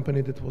was the company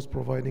that was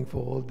providing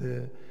for all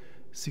the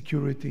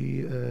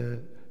security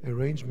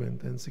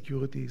arrangement and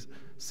security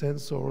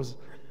sensors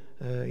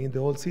in the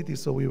old city.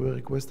 So we were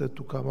requested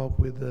to come up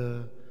with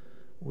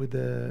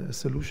a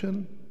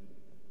solution.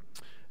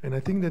 And I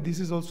think that this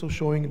is also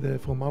showing,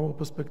 from our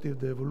perspective,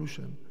 the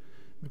evolution.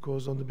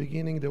 Because on the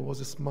beginning, there was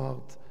a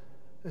smart,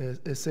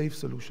 a safe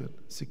solution,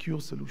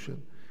 secure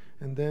solution.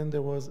 And then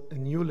there was a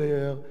new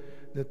layer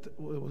that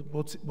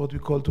what we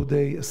call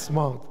today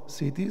smart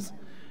cities.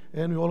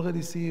 And we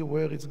already see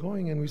where it's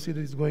going, and we see that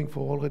it's going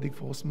already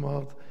for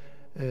smart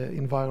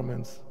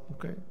environments,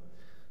 okay?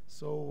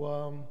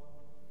 So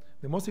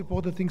the most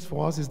important things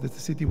for us is that the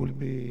city will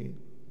be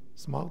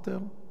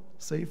smarter,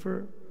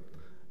 safer,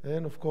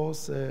 and of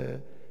course,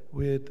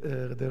 with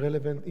the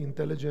relevant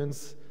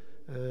intelligence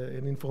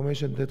and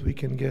information that we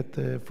can get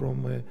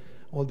from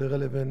all the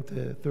relevant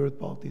third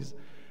parties.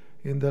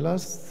 In the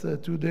last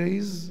 2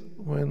 days,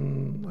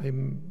 when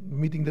I'm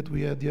meeting that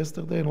we had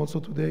yesterday and also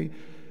today,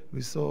 we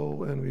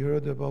saw and we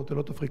heard about a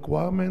lot of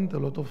requirement, a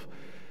lot of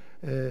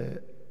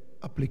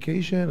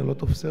application, a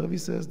lot of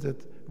services that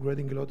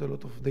getting a lot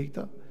of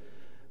data.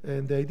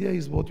 And the idea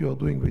is what you are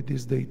doing with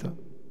this data,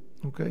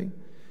 okay?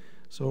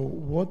 So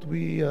what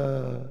we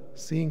are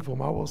seeing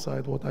from our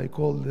side, what I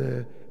call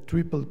the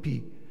triple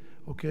P,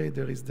 okay?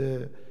 There is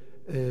the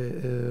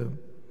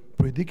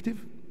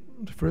predictive,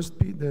 the first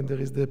P, then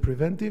there is the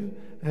preventive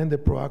and the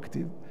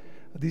proactive.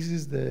 This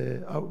is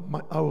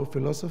our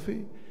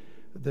philosophy,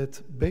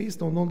 that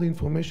based on all the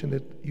information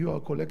that you are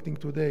collecting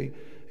today,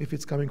 if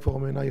it's coming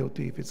from an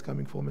IoT, if it's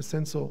coming from a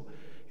sensor,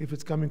 if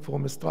it's coming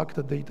from a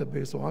structured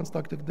database or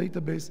unstructured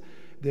database,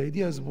 the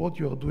idea is what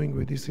you are doing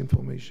with this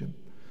information.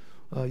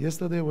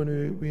 Yesterday,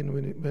 when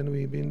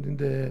we been in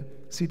the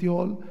City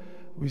Hall,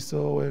 we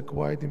saw a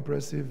quite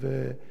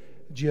impressive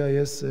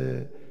GIS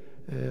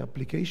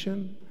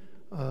application.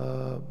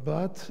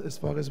 But as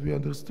far as we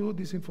understood,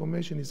 this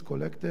information is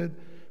collected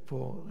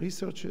for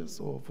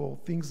researchers or for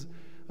things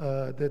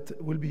that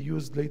will be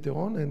used later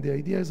on, and the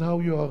idea is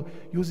how you are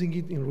using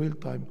it in real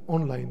time,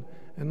 online,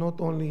 and not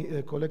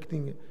only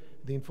collecting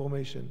the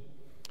information.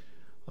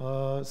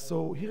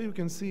 So here you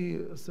can see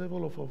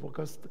several of our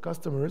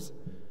customers,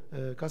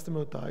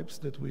 customer types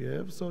that we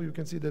have. So you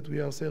can see that we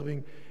are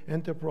serving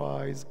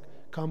enterprise,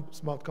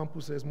 smart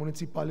campuses,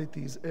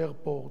 municipalities,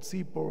 airports,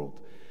 seaport,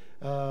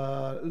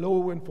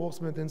 law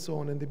enforcement, and so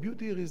on. And the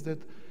beauty here is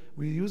that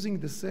we're using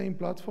the same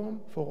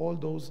platform for all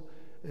those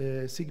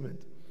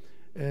segments.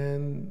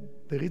 And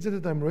the reason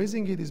that I'm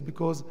raising it is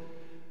because,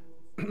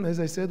 as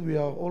I said, we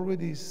are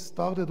already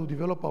started to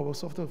develop our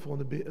software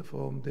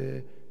from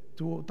the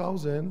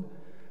 2000,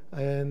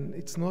 and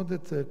it's not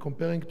that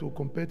comparing to a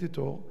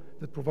competitor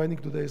that providing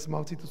today a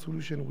smart city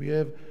solution, we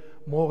have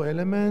more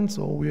elements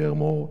or we have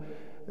more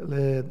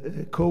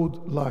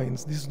code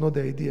lines. This is not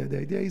the idea. The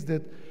idea is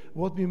that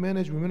what we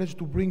manage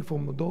to bring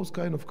from those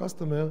kind of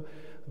customer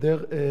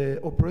their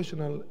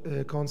operational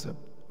concept.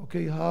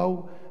 Okay,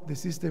 how the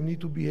system need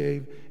to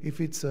behave,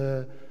 if it's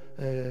a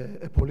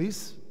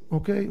police,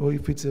 okay, or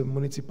if it's a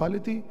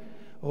municipality,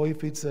 or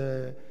if it's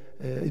an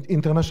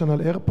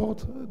international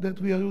airport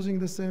that we are using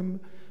the same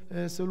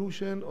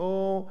solution,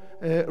 or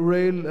a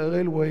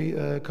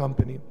railway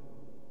company.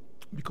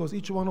 Because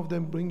each one of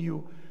them bring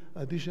you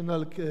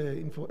additional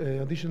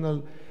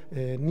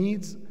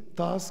needs,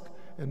 tasks,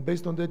 and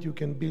based on that you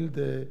can build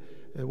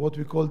what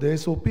we call the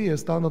SOP, a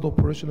standard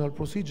operational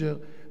procedure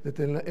that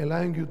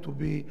allowing you to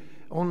be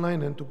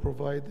online and to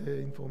provide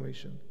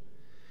information.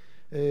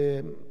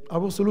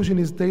 Our solution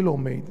is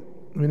tailor-made,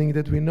 meaning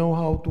that we know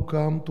how to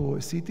come to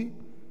a city,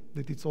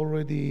 that it's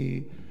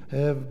already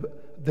have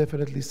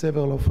definitely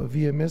several of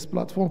VMS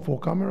platform for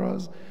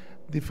cameras,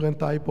 different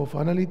type of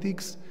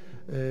analytics,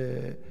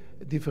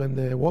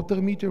 different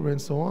water meter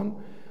and so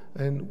on.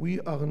 And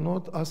we are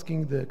not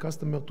asking the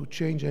customer to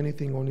change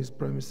anything on his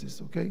premises,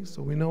 okay?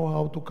 So we know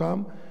how to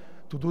come,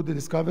 to do the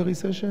discovery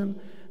session,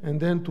 and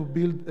then to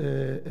build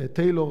a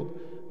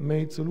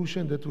tailor-made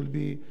solution that will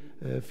be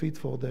fit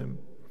for them.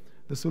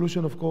 The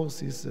solution, of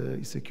course, is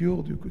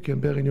secured. You can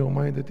bear in your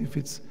mind that if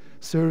it's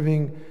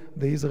serving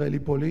the Israeli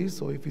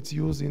police or if it's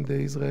used in the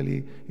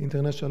Israeli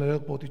International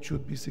Airport, it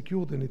should be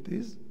secured, and it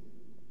is.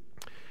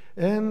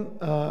 And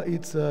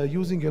it's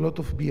using a lot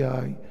of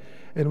BI.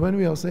 And when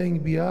we are saying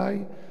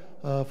BI,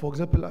 for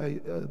example,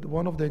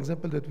 one of the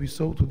examples that we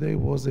saw today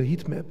was a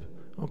heat map.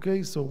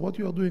 Okay, so what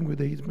you are doing with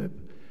the heat map,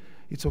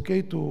 it's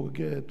okay to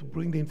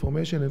bring the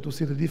information and to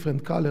see the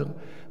different color,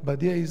 but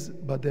the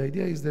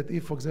idea is that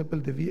if, for example,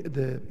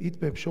 the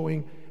heat map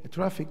showing a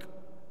traffic,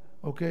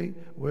 okay?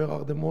 Where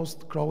are the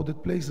most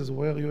crowded places,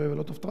 where you have a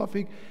lot of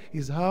traffic,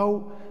 is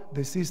how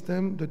the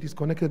system that is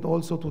connected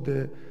also to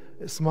the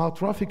smart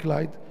traffic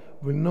light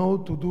will know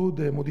to do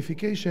the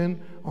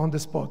modification on the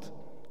spot,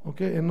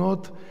 okay? And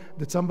not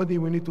that somebody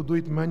will need to do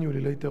it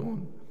manually later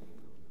on.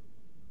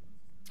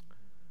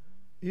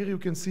 Here you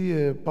can see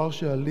a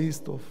partial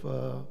list of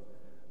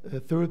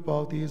third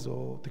parties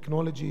or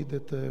technology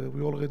that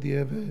we already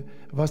have a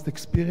vast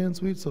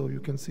experience with. So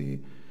you can see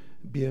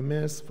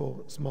BMS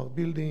for smart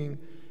building,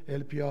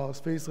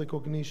 LPRs, face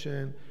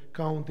recognition,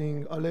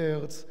 counting,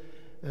 alerts,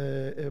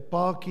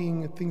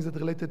 parking, things that are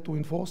related to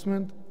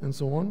enforcement, and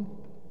so on.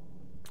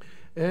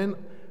 And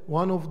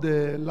one of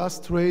the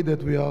last trade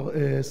that we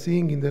are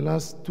seeing in the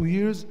last 2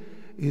 years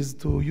is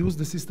to use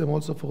the system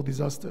also for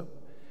disaster.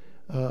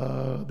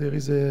 There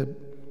is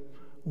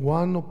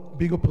one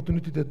big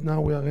opportunity that now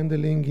we are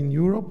handling in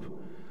Europe,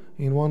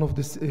 in one of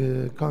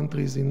the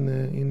countries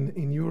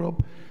in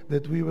Europe,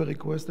 that we were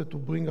requested to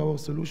bring our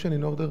solution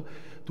in order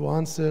to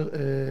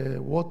answer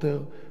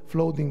water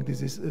flooding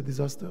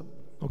disaster.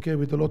 Okay,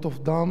 with a lot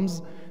of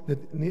dams that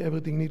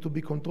everything needs to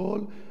be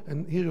controlled,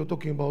 and here you're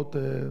talking about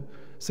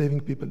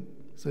saving people,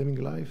 saving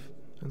life,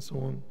 and so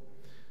on.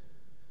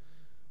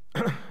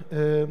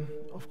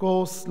 Of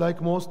course,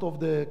 like most of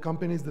the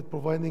companies that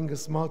providing a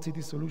smart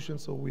city solution,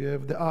 so we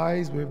have the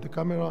eyes, we have the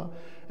camera,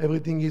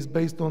 everything is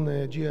based on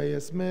a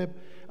GIS map,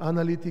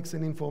 analytics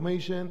and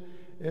information,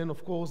 and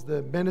of course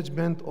the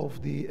management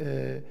of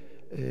the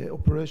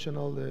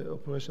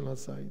operational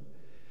side.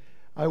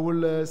 I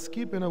will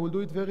skip and I will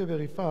do it very,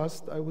 very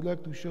fast. I would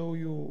like to show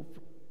you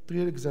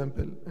 3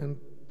 examples. And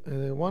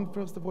one,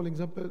 first of all,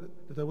 example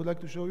that I would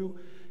like to show you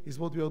is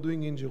what we are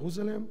doing in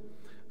Jerusalem.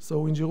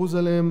 So in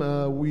Jerusalem,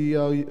 we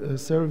are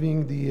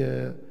serving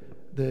the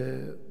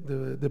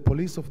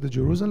police of the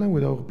Jerusalem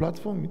with our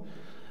platform.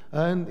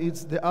 And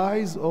it's the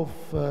eyes of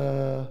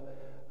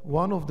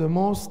one of the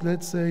most,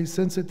 let's say,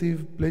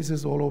 sensitive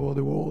places all over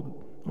the world,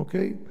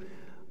 okay?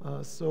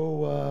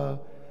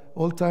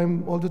 All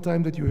the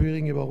time that you're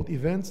hearing about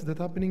events that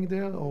are happening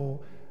there or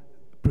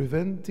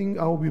preventing,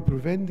 how we're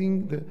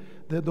preventing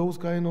those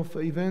kind of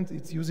events,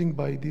 it's using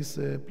by this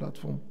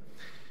platform.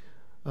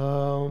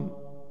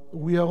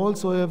 We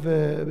also have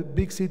a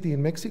big city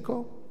in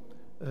Mexico,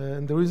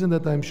 and the reason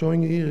that I'm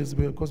showing here is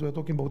because we're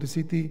talking about a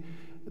city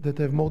that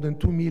have more than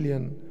 2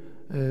 million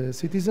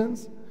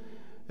citizens.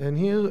 And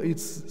here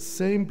it's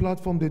same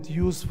platform that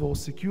used for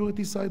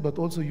security side, but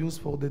also used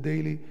for the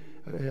daily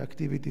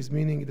activities,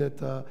 meaning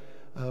that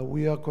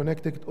we are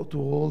connected to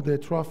all the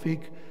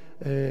traffic,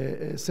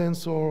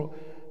 sensor,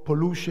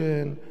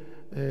 pollution,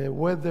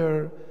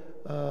 weather.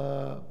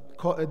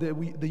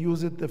 They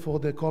use it for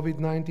the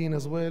COVID-19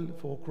 as well,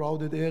 for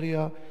crowded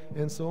area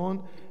and so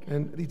on.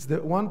 And it's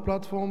the one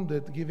platform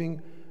that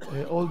giving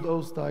all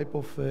those type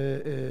of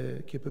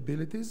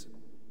capabilities.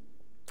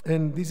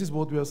 And this is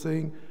what we are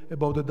saying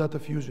about the data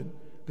fusion,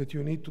 that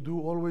you need to do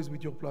always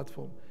with your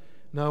platform.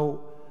 Now,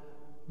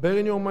 bear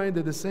in your mind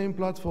that the same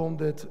platform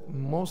that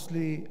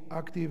mostly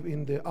active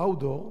in the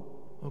outdoor,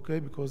 okay,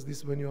 because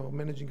this, when you are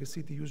managing a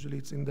city, usually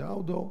it's in the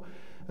outdoor,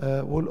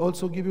 will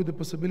also give you the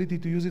possibility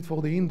to use it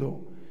for the indoor,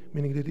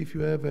 meaning that if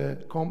you have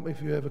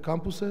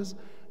campuses,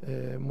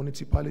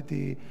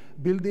 municipality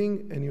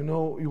building, and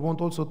you want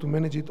also to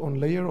manage it on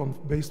layer,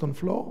 based on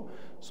floor,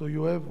 so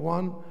you have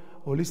one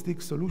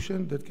holistic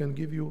solution that can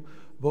give you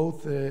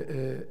both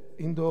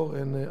indoor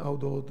and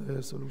outdoor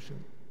solution.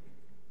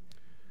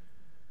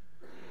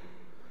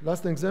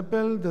 Last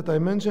example that I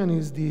mentioned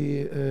is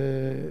the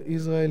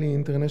Israeli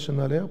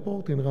International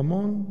Airport in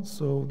Ramon.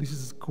 So this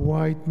is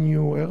quite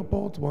new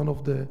airport, one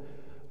of the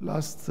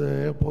last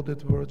airport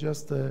that were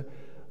just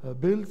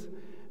built.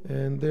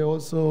 And they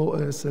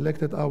also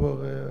selected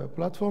our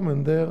platform,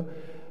 and there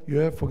you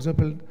have, for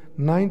example,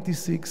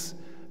 96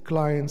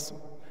 clients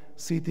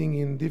sitting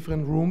in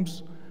different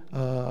rooms,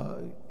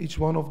 each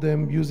one of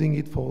them using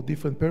it for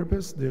different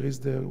purpose. There is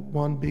the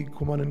one big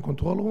command and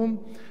control room,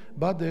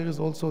 but there is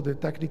also the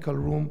technical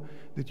room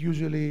that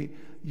usually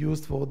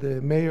used for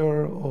the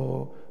mayor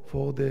or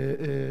for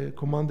the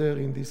commander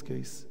in this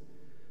case.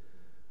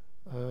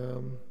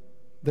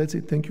 That's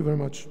it. Thank you very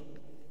much.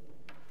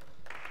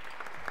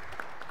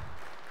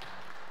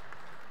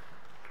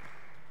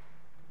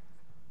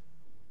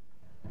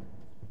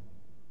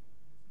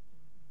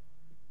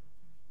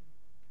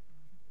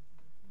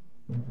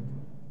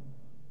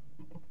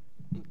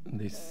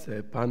 This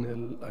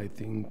panel, I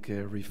think,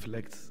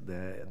 reflects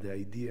the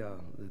idea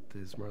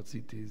that smart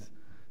cities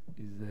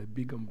is a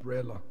big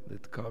umbrella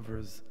that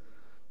covers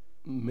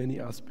many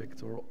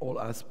aspects or all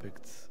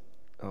aspects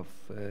of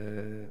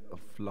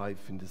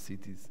life in the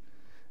cities,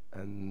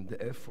 and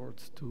the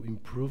efforts to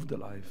improve the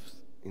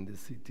lives in the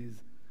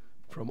cities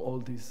from all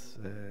these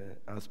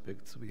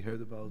aspects. We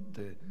heard about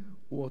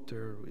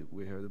water,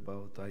 we heard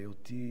about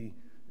IoT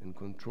and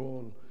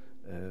control,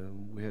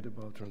 we heard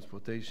about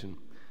transportation.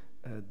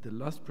 The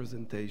last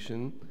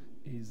presentation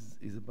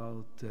is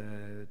about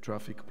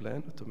traffic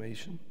plan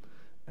automation,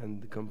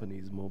 and the company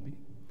is Mobi.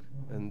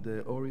 And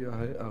Ori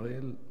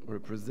Ariel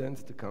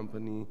represents the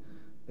company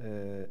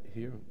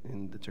here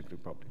in the Czech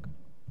Republic.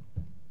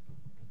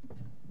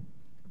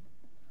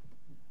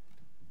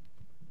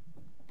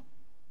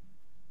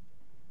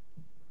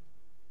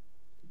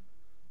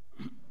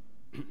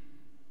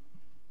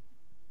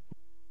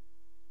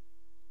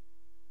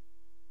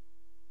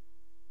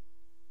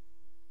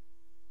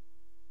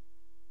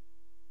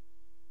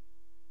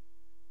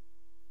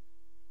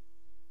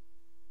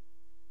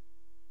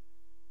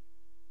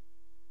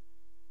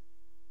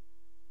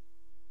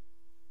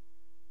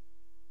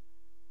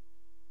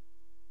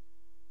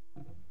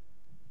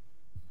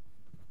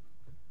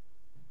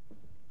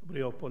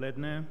 בריאו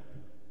פולדנה,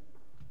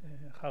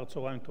 אחר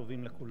צהריים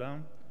טובים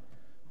לכולם.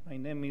 My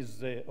name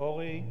is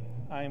Ori.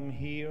 I'm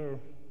here,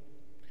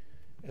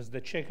 as the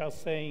Czech are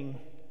saying,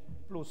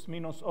 plus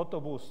minus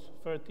autobus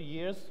 30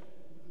 years.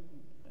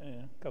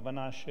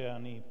 כוונה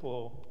שאני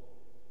פה,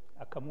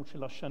 הכמות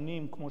של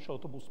השנים כמו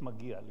שהאוטובוס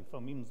מגיע.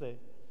 לפעמים זה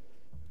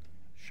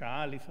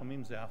שעה,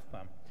 לפעמים זה אף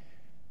פעם.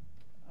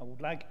 I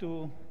would like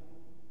to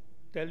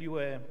tell you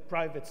a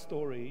private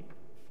story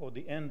for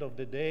the end of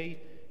the day.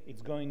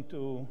 It's going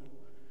to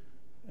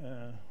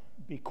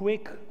be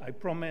quick, I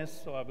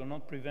promise, so I will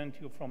not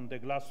prevent you from the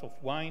glass of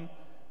wine.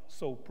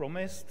 So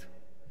promised.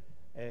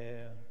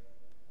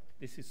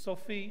 This is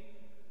Sophie.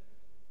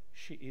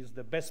 She is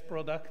the best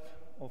product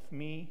of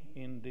me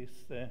in this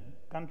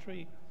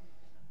country,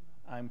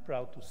 I'm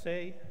proud to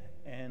say,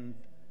 and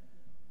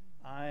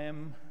I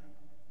am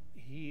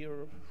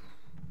here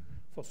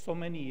for so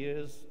many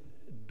years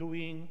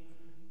doing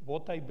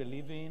what I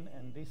believe in,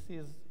 and this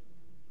is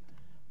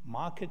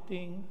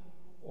marketing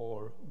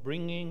or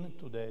bringing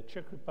to the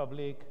Czech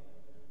Republic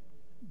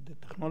the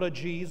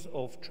technologies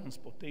of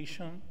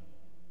transportation,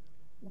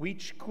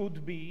 which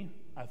could be,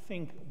 I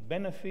think,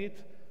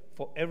 benefit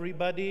for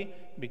everybody,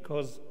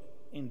 because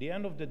in the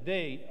end of the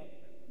day,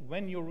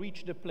 when you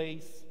reach the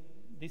place,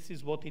 this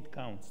is what it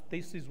counts.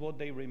 This is what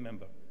they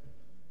remember.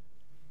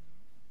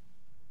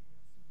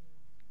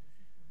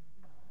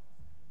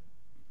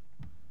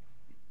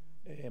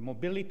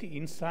 Mobility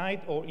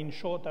inside, or in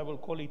short, I will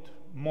call it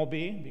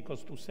MOBI,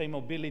 because to say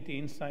mobility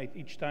inside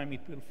each time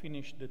it will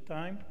finish the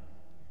time,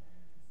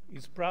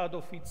 is proud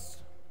of its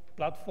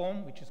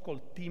platform, which is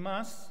called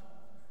TIMAS.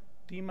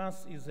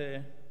 TIMAS is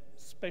a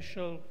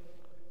special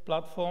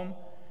platform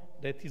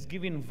that is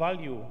giving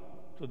value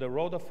to the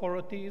road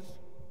authorities.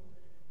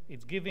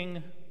 It's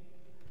giving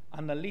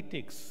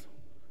analytics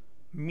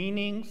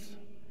meanings,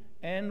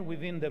 and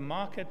within the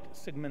market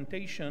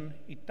segmentation,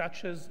 it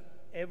touches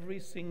every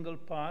single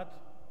part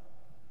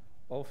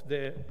of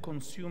the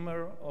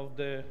consumer of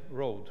the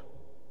road,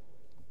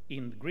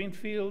 in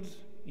greenfields,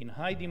 in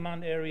high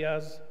demand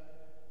areas,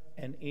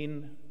 and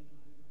in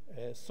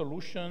a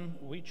solution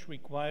which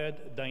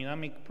required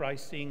dynamic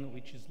pricing,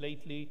 which is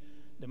lately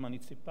the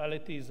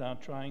municipalities are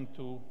trying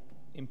to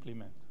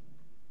implement.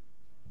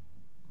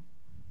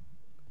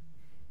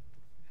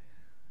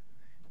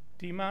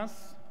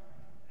 TIMAS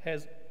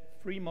has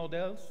 3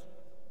 models,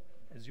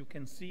 as you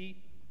can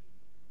see.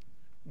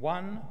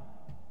 One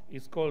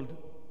is called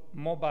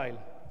mobile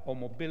or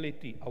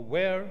mobility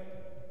aware,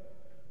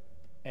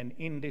 and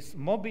in this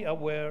MOBI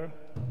aware,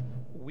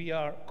 we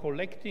are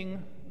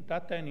collecting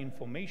data and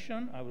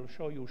information. I will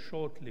show you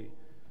shortly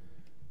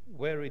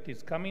where it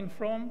is coming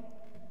from,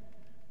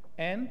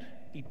 and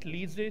it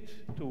leads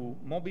it to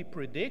MOBI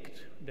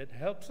Predict that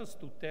helps us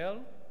to tell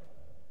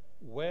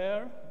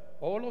where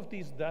all of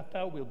these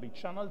data will be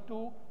channeled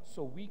to,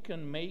 so we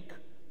can make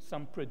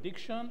some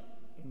prediction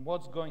in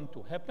what's going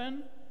to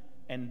happen,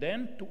 and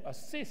then to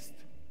assist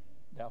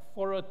the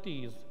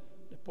authorities,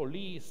 the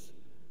police,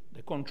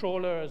 the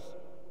controllers,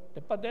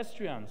 the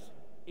pedestrians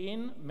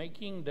in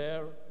making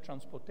their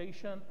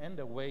transportation and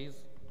their ways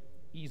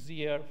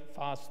easier,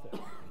 faster.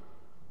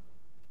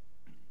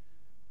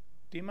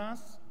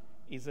 TIMAS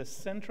is a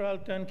central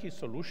turnkey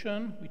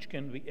solution which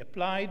can be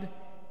applied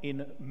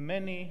in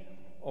many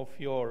of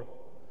your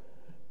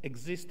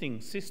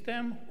existing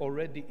system,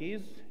 already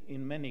is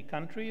in many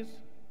countries.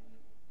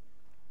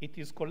 It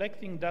is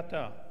collecting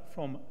data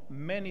from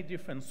many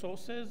different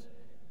sources,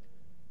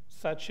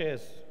 such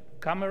as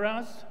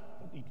cameras.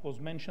 It was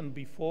mentioned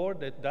before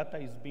that data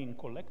is being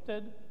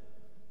collected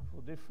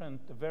for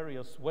different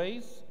various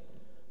ways,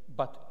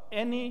 but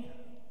any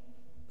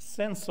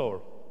sensor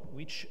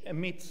which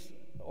emits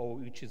or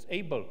which is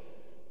able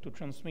to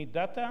transmit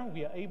data,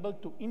 we are able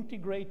to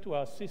integrate to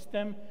our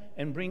system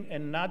and bring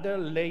another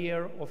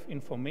layer of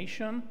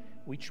information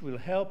which will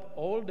help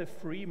all the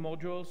 3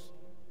 modules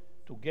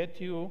to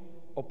get you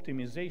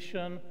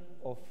optimization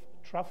of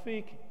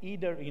traffic,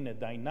 either in a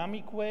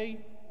dynamic way,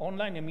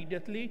 online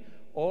immediately,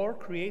 or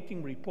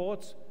creating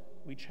reports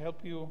which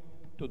help you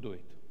to do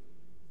it.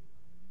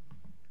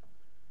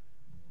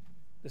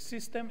 The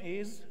system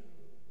is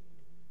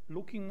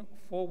looking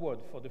forward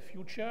for the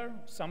future.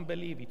 Some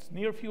believe it's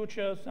near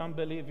future, some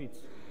believe it's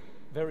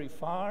very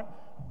far,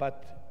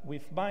 but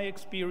with my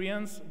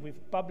experience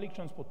with public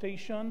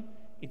transportation,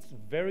 it's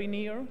very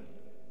near,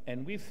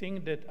 and we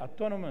think that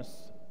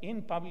autonomous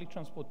in public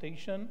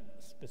transportation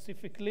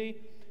specifically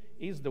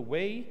is the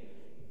way,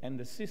 and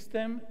the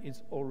system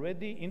is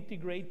already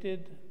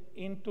integrated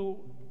into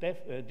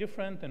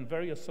different and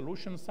various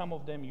solutions. Some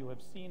of them you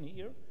have seen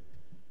here,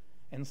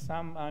 and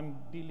some I'm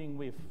dealing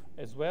with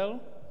as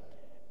well.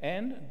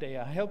 And they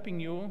are helping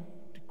you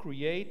to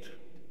create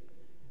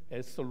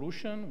a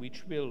solution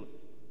which will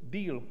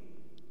deal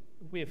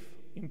with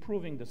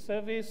improving the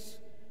service,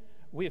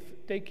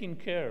 with taking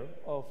care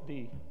of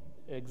the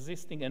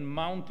existing and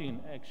mounting,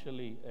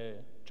 actually,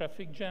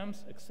 traffic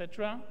jams,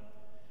 etc.,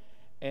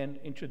 and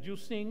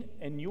introducing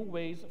a new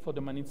ways for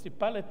the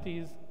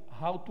municipalities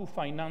how to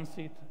finance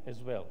it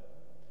as well.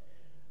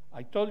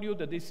 I told you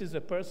that this is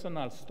a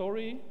personal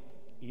story.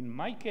 In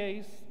my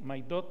case, my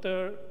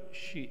daughter,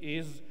 she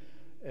is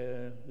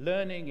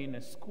learning in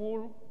a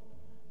school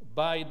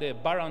by the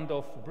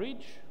Barrandov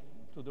Bridge.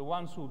 To the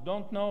ones who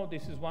don't know,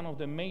 this is one of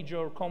the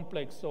major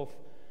complex of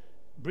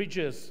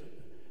bridges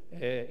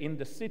in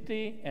the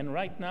city, and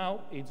right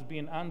now it's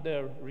been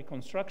under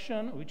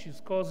reconstruction, which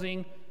is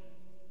causing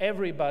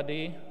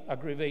everybody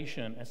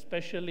aggravation,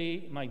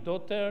 especially my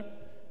daughter,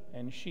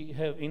 and she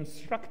have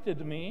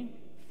instructed me,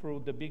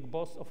 through the big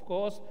boss, of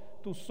course,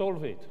 to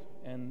solve it.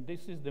 And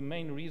this is the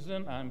main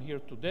reason I'm here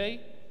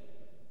today.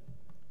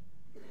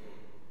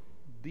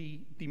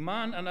 The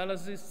demand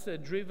analysis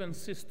driven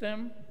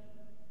system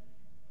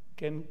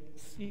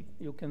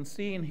you can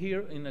see in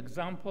here an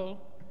example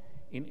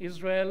in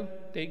Israel,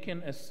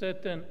 taking a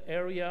certain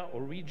area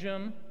or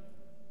region,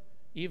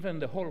 even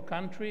the whole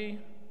country.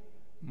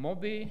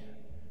 Mobi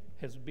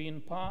has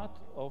been part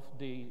of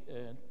the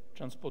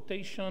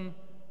transportation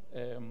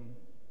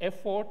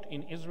effort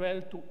in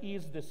Israel to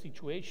ease the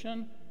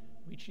situation,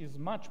 which is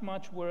much,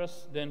 much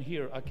worse than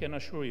here, I can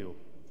assure you,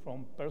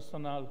 from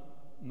personal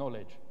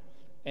knowledge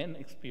and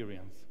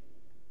experience.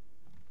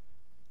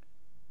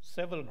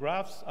 Several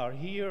graphs are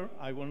here.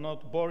 I will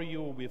not bore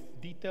you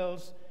with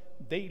details.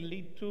 They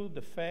lead to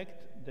the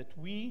fact that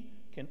we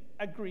can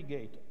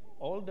aggregate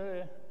all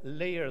the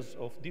layers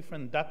of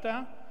different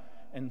data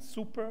and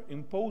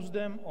superimpose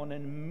them on a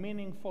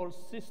meaningful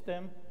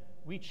system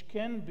which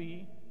can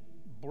be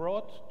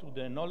brought to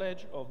the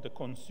knowledge of the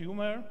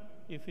consumer,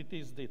 if it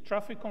is the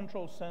traffic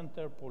control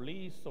center,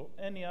 police, or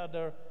any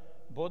other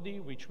body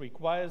which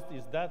requires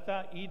this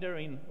data either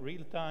in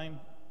real time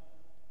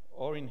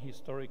or in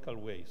historical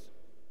ways.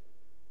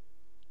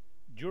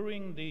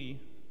 During the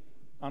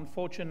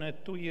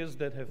unfortunate 2 years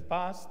that have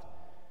passed,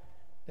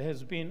 there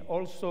has been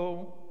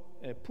also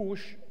a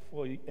push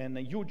for and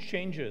huge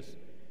changes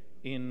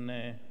in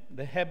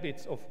the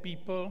habits of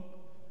people,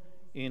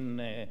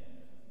 in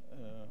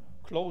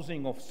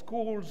closing of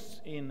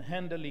schools, in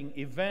handling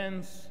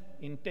events,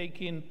 in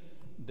taking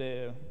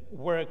the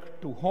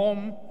work to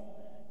home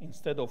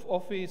instead of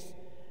office,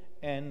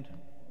 and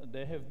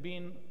there have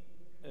been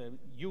a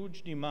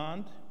huge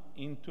demand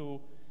into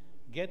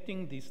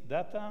getting this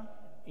data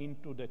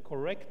into the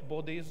correct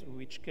bodies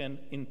which can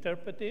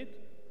interpret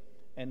it,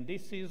 and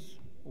this is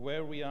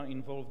where we are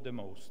involved the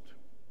most.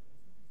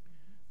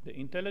 The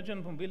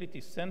Intelligent Mobility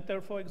Center,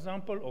 for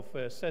example, of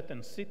a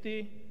certain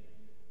city,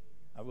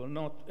 I will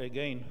not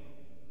again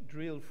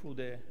drill through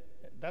the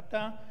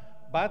data,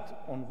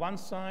 but on one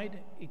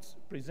side it's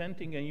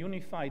presenting a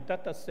unified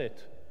data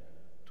set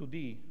to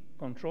the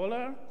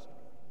controller.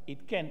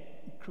 It can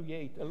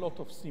create a lot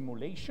of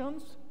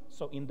simulations.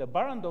 So in the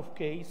Barrandov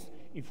case,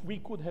 if we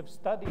could have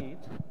studied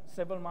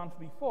several months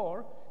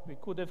before, we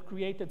could have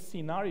created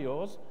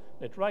scenarios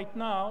that right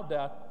now they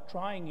are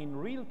trying in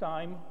real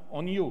time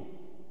on you,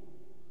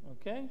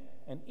 okay?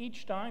 And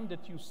each time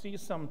that you see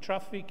some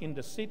traffic in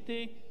the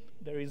city,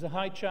 there is a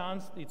high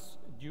chance it's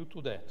due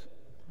to that.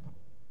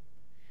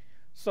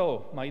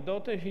 So my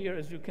daughter here,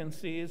 as you can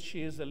see,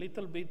 she is a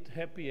little bit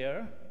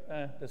happier.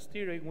 The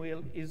steering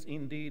wheel is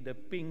indeed a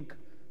pink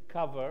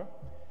cover,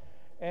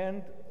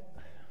 and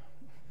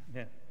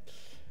yeah.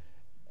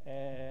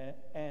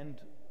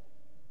 And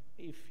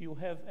if you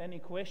have any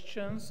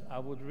questions, I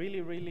would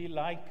really, really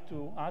like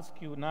to ask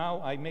you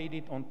now. I made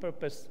it on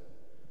purpose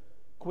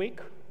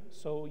quick,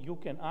 so you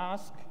can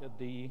ask.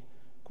 The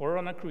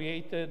Corona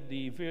created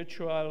the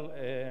virtual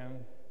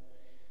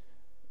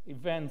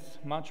events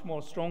much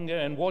more stronger,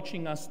 and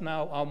watching us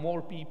now are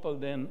more people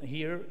than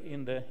here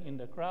in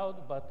the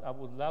crowd, but I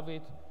would love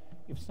it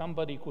if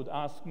somebody could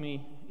ask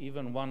me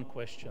even one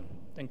question.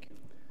 Thank you.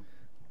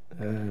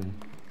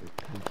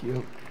 Thank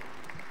you.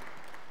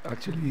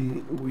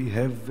 Actually, we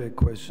have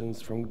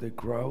questions from the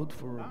crowd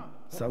for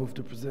some of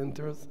the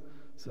presenters.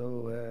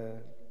 So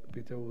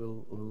Peter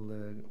will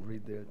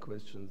read the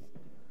questions.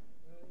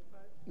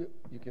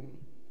 You can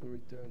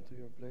return to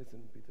your place,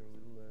 and Peter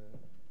will.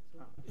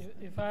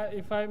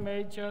 If I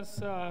may just,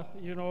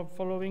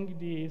 following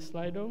the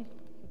Slido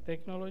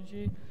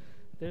technology,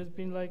 there's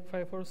been like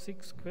 5 or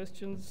 6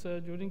 questions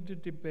during the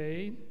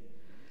debate.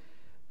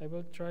 I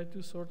will try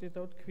to sort it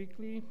out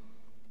quickly.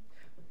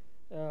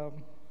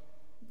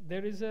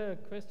 There is a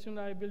question,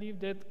 I believe,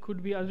 that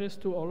could be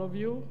addressed to all of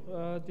you,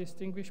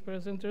 distinguished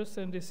presenters,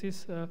 and this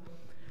is,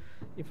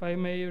 if I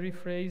may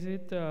rephrase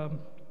it,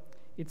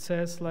 it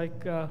says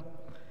like,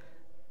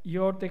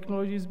 your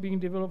technology is being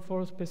developed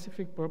for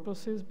specific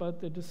purposes,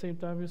 but at the same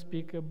time you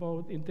speak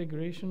about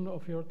integration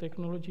of your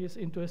technologies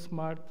into a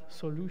smart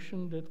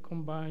solution that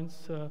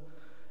combines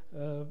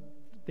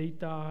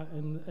data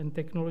and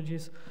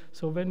technologies.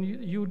 So when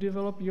you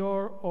develop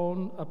your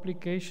own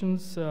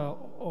applications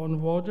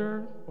on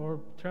water or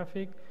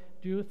traffic,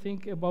 do you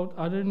think about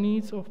other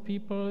needs of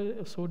people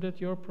so that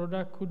your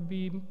product could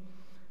be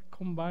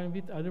combined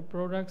with other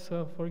products,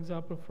 for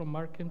example, from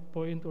market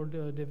point or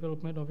the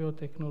development of your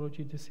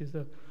technology? This is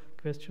a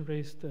question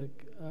raised,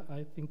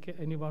 I think,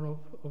 any one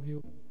of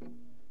you.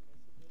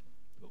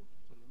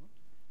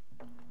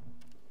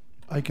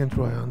 I can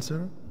try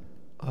answer.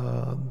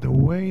 The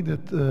way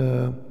that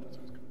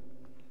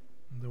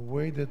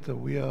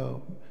we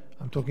are,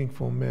 I'm talking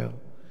for Mer.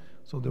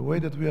 So the way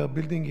that we are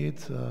building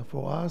it,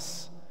 for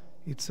us,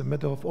 it's a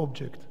matter of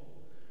object.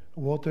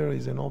 Water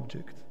is an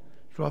object.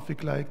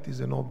 Traffic light is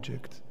an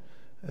object.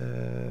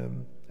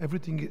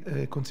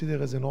 Everything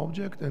considered as an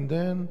object, and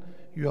then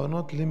you are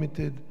not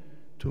limited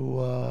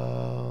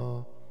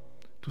to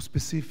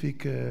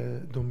specific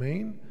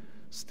domain.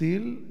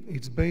 Still,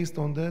 it's based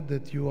on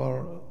that you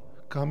are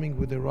coming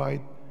with the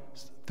right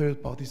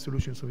third-party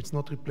solution. So it's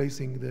not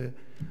replacing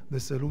the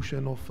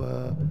solution of,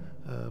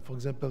 for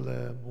example,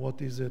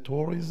 what is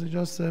Tor is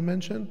just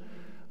mentioned.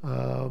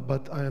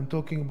 But I am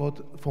talking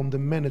about from the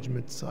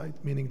management side,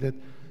 meaning that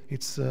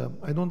it's,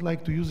 I don't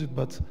like to use it,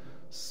 but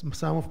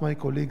some of my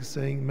colleagues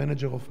saying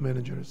manager of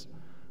managers.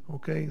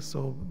 Okay,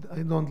 so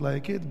I don't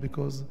like it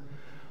because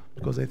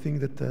I think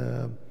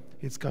that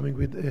it's coming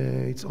with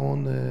its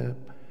own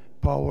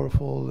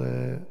powerful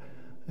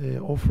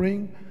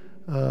offering.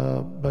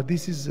 But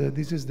this is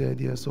the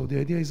idea. So the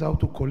idea is how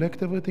to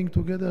collect everything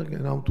together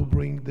and how to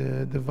bring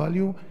the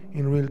value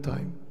in real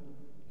time.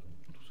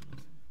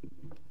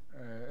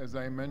 As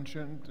I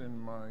mentioned in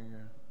my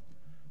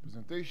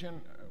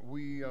presentation,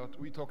 we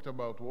talked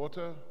about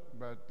water,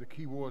 but the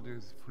key word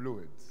is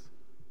fluids.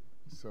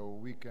 So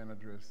we can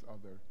address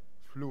other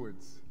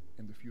fluids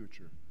in the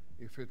future.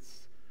 If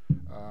it's,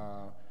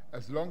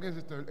 as long as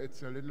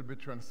it's a little bit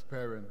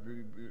transparent.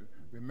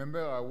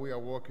 Remember, we are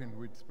working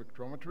with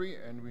spectrometry,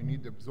 and we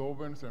need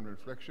absorbance and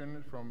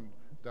reflection from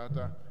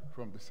data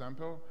from the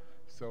sample.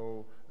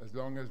 So as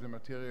long as the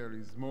material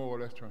is more or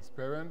less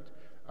transparent,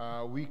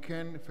 we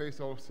can face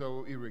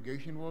also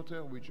irrigation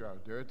water, which are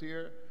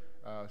dirtier.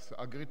 So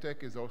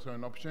Agritech is also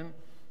an option.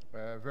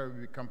 A very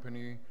big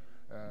company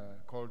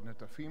called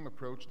Netafim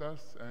approached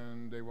us,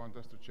 and they want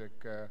us to check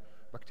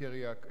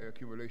bacteria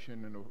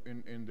accumulation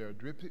in their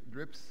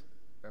drips,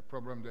 a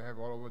problem they have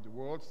all over the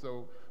world.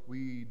 So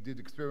we did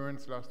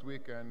experiments last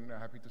week, and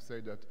happy to say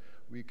that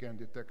we can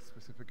detect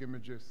specific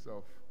images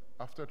of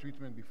after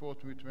treatment, before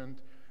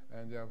treatment,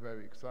 and they are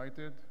very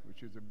excited,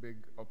 which is a big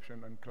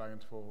option and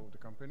client for the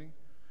company.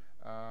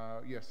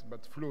 Yes,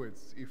 but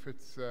fluids, if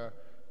it's a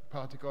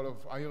particle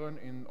of iron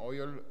in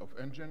oil of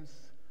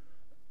engines,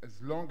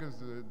 as long as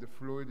the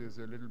fluid is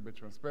a little bit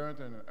transparent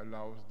and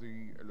allows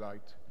the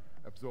light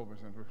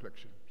absorbance and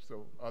reflection.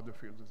 So other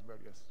fields as well,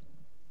 yes.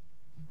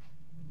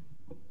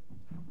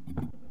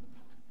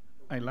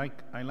 I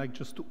like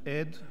just to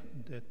add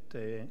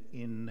that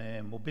in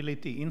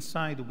Mobility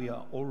Inside, we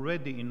are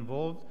already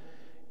involved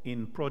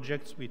in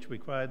projects which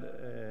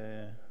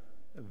require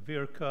a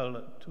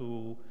vehicle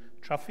to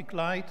traffic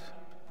light,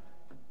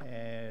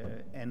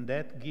 and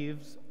that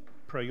gives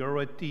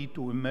priority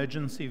to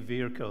emergency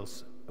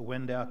vehicles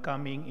when they are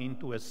coming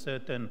into a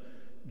certain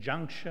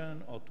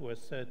junction or to a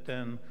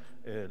certain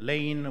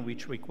lane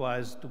which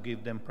requires to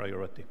give them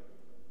priority.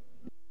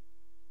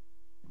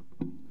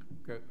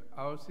 Okay.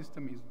 Our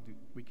system is,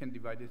 we can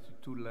divide it to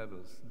two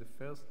levels. The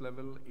first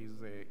level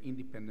is an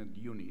independent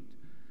unit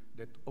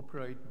that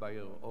operate by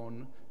our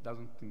own,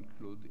 doesn't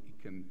include,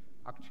 it can,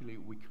 actually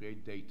we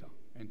create data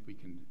and we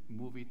can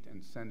move it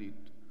and send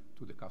it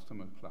to the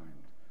customer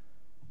client.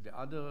 The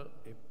other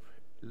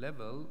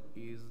level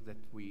is that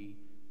we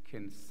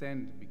can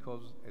send,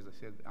 because as I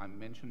said, I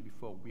mentioned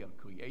before, we are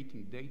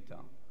creating data,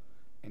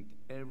 and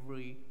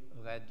every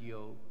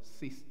radio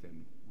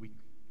system we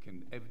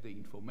can have the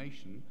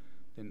information,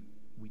 then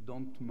we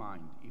don't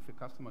mind. If a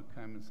customer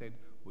came and said,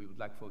 we would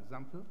like, for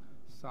example,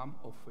 some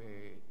of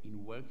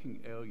in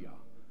working area,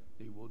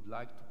 they would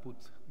like to put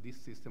this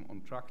system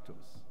on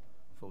tractors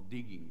for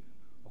digging.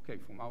 Okay,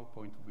 from our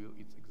point of view,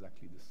 it's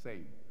exactly the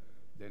same.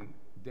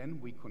 Then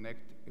we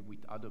connect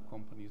with other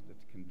companies that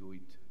can do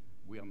it.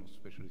 We are not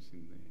specialists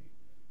in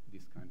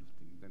this kind of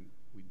thing. Then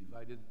we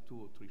divided 2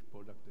 or 3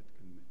 products that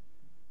can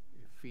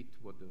fit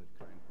what the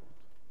client wants.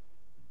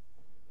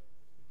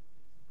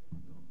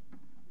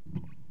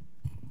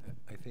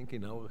 I think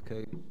in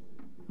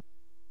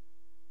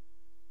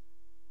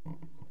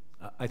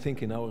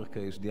our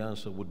case, the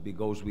answer would be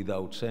goes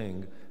without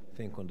saying. I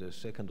think on the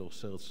second or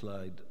third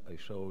slide, I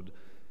showed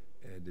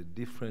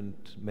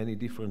many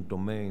different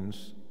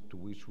domains to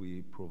which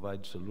we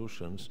provide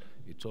solutions.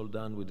 It's all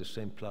done with the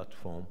same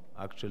platform.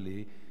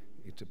 Actually,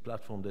 it's a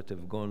platform that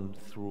have gone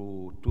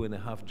through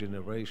 2.5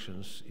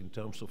 generations in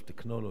terms of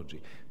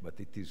technology, but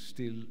it is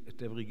still,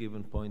 at every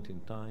given point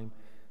in time,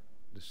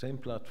 the same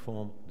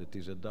platform that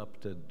is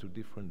adapted to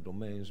different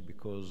domains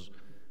because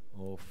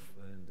of,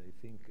 and I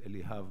think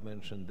Elihav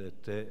mentioned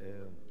that,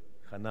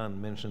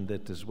 Hanan mentioned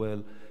that as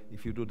well,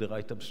 if you do the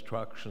right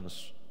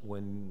abstractions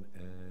when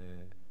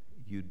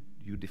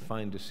you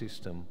define the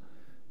system,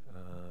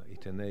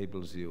 it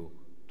enables you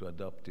to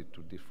adapt it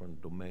to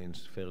different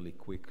domains fairly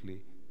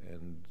quickly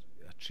and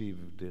achieve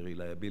the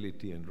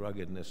reliability and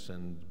ruggedness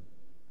and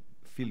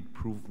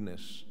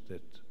field-proofness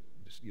that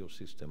your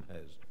system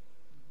has.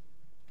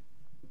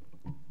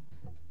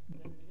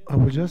 I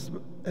will just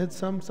add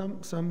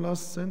some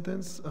last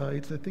sentence. I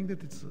think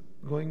that it's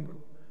going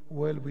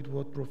well with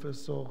what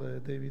Professor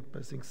David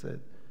Passing said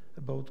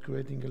about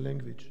creating a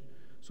language.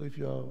 So if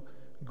you are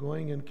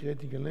going and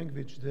creating a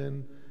language,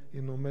 then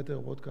no matter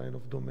what kind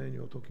of domain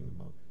you're talking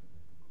about.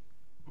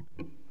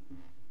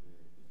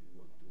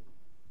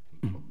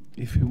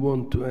 If you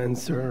want to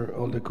answer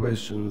all the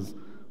questions,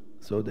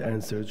 so the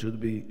answer should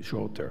be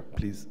shorter,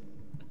 please.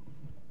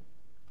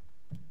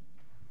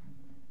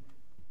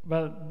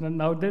 Well,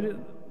 now there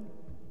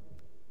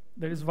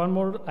is one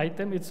more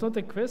item. It's not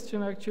a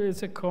question, actually,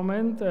 it's a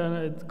comment, and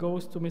it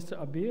goes to Mr.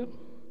 Abir.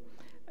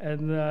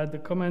 And the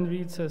comment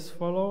reads as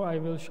follows. I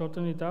will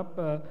shorten it up.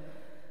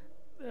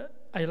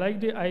 I like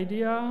the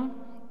idea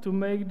to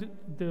make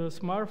the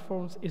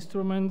smartphones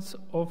instruments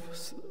of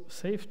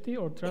safety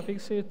or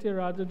traffic safety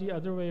rather the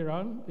other way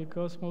around,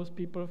 because most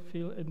people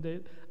feel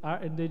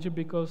are endangered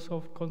because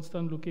of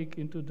constant looking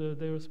into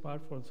their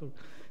smartphone. So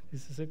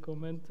this is a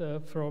comment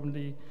from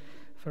the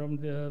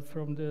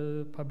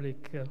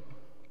public.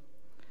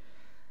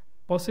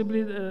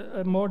 Possibly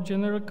a more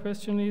general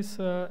question is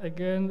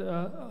again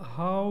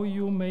how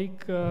you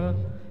make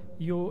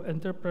you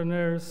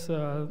entrepreneurs,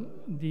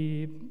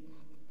 the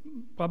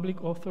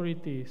public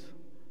authorities,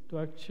 to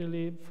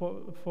actually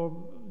for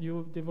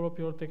you develop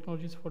your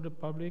technologies for the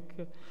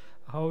public,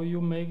 how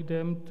you make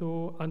them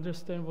to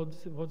understand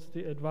what's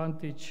the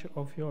advantage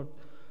of your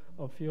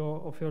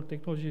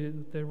technology.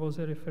 There was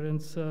a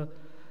reference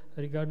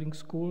regarding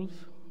schools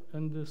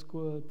and the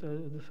school,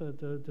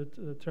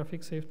 the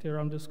traffic safety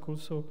around the school.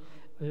 So,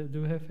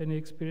 do you have any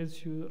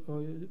experience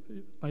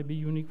might be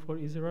unique for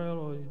Israel,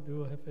 or do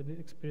you have any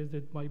experience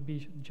that might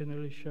be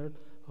generally shared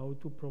how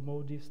to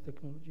promote these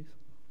technologies?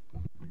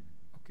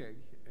 Okay,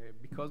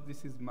 because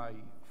this is my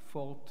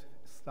fourth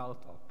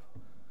startup,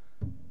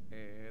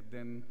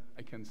 then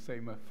I can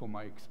say from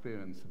my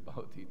experience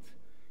about it.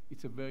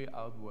 It's a very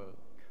hard work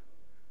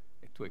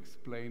to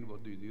explain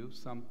what you do.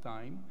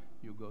 Sometimes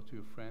you go to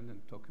your friend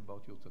and talk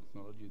about your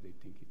technology,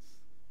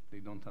 they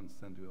don't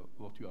understand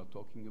what you are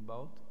talking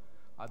about.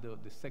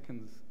 The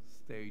second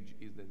stage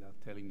is that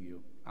they're telling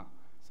you,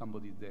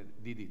 somebody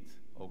did it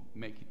or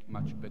make it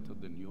much better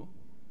than you.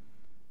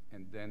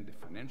 And then the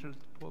financial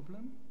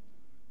problem,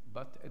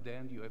 but at the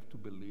end you have to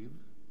believe,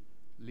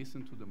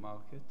 listen to the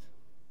market,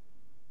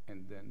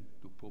 and then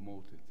to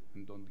promote it,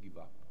 and don't give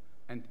up.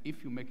 And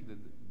if you make the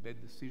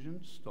bad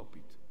decision, stop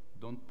it.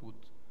 Don't put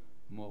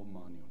more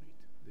money on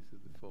it. This is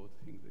the fourth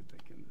thing that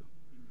I can do.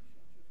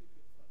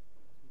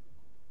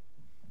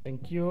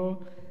 Thank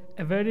you.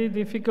 A very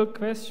difficult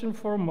question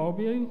for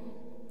mobile.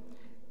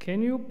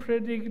 Can you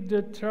predict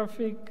the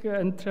traffic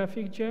and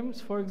traffic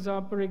jams, for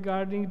example,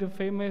 regarding the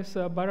famous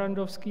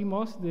Barandovsky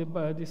Most?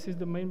 This is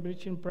the main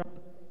bridge in Prague,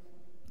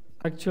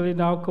 actually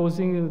now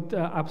causing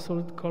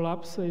absolute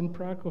collapse in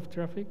Prague of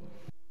traffic.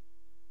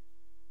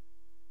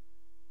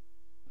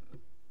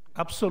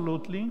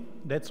 Absolutely.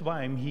 That's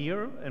why I'm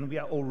here, and we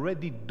are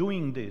already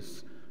doing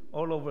this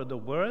all over the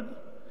world.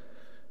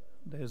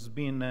 There's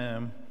been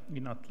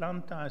in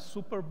Atlanta a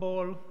Super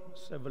Bowl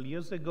several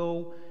years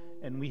ago,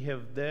 and we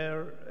have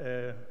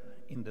there,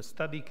 in the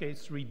study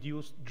case,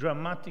 reduced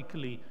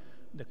dramatically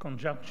the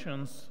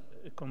conjunctions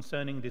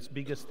concerning this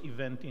biggest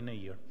event in a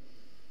year.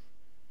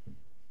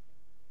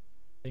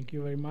 Thank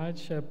you very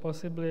much.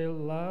 Possibly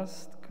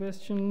last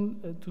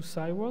question to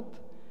Saiwat.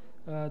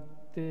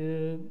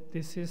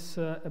 This is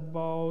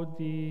about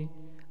the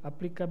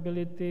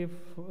applicability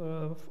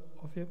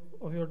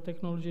of your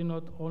technology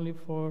not only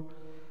for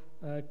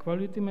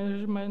quality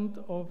measurement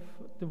of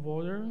the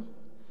water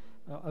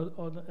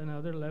on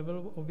another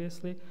level,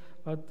 obviously,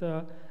 but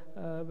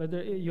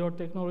whether your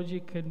technology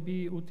can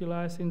be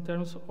utilized in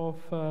terms of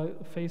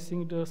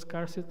facing the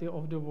scarcity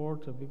of the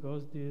water,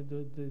 because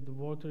the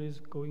water is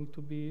going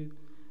to be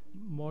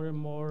more and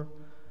more,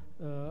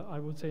 I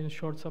would say, in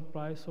short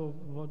supply. So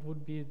what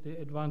would be the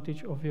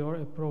advantage of your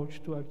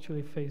approach to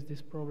actually face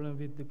this problem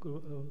with the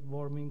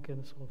warming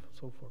and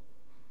so forth?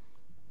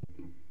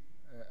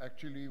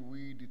 Actually,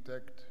 we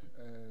detect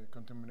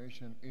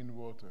contamination in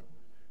water.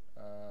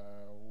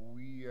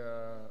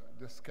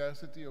 The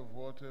scarcity of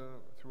water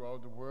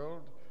throughout the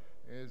world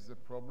is a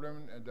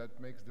problem, and that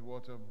makes the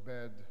water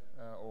bad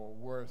or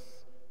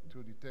worse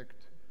to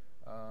detect.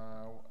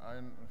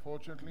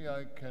 Unfortunately,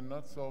 I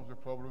cannot solve the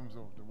problems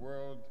of the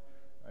world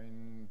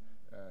in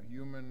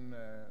human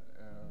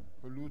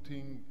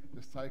polluting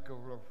the cycle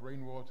of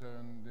rainwater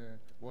and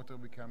water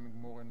becoming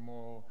more and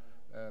more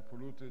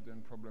polluted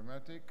and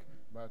problematic,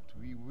 but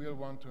we will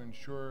want to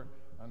ensure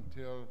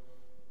until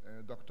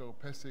Dr.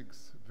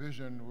 Pessig's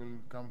vision will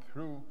come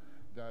through,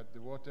 that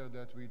the water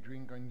that we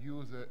drink and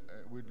use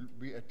will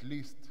be at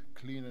least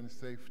clean and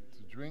safe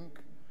to drink.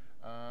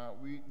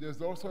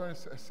 There's also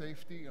a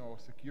safety or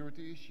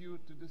security issue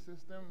to the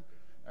system,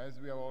 as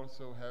we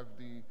also have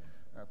the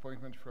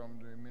appointment from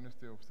the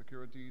Ministry of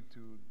Security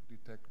to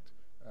detect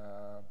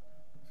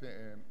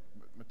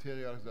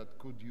materials that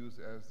could use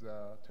as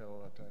a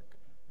terror attack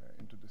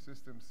into the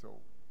system. So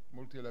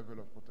multi-level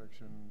of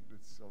protection,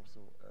 it's also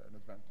an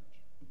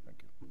advantage.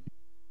 Thank you.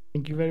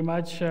 Thank you very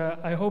much.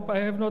 I hope I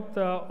have not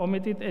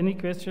omitted any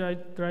question. I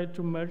tried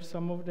to merge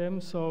some of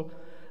them. So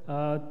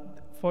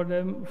for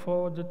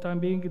the time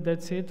being,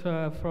 that's it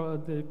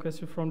for the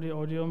question from the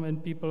audience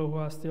and people who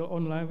are still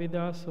online with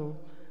us. So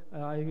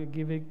I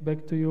give it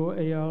back to you,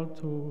 Eyal,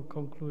 to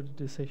conclude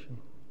the session.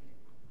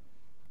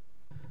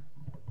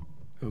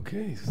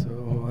 Okay,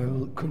 so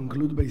I'll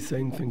conclude by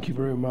saying thank you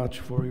very much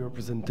for your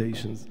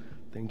presentations.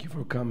 Thank you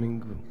for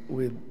coming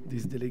with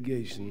this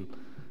delegation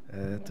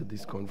to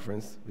this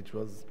conference, which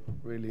was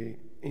really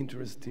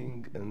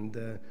interesting and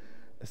a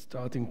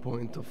starting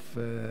point of,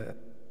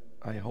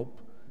 I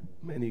hope,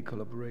 many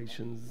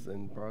collaborations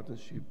and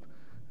partnership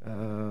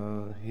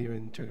here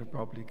in Czech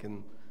Republic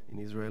and in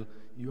Israel.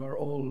 You are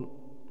all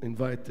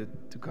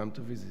invited to come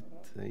to visit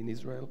in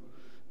Israel,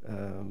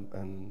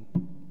 and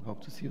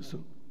hope to see you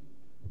soon.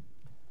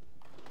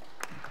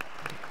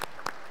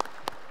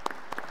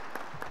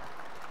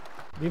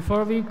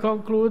 Before we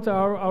conclude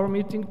our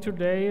meeting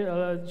today,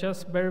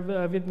 just bear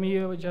with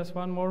me just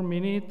one more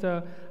minute.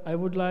 I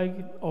would like,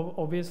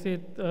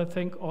 obviously,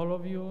 thank all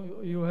of you.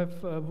 You have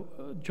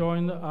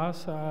joined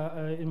us.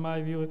 In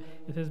my view,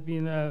 it has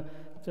been a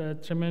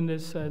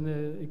tremendous and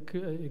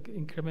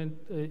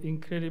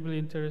incredibly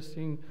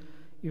interesting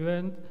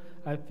event.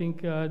 I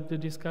think the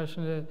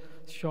discussion has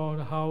shown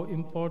how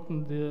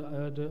important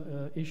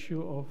the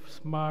issue of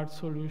smart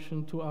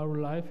solution to our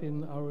life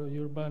in our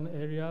urban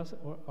areas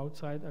or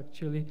outside,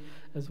 actually,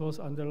 as was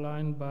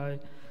underlined by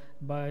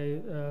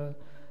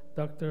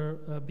Dr.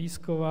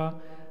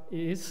 Bízková,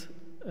 is.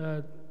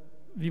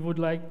 We would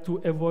like to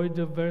avoid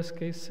the worst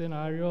case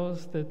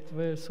scenarios that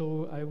were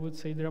so, I would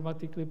say,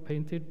 dramatically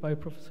painted by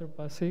Professor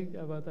Passig,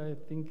 but I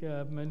think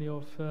many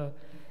of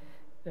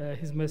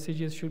his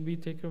messages should be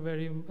taken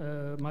very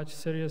much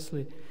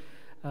seriously.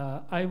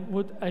 I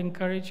would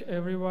encourage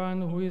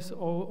everyone who is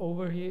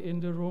over here in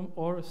the room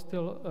or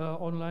still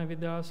online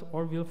with us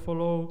or will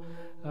follow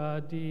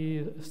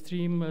the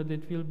stream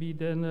that will be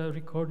then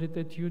recorded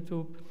at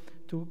YouTube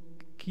to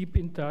keep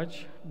in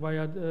touch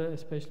via,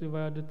 especially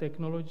via the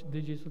technology,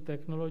 digital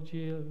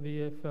technology. We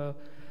have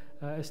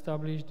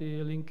established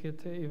the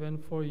linked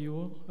event for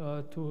you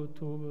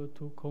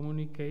to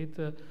communicate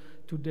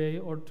today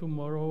or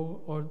tomorrow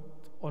or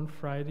on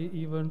Friday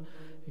even,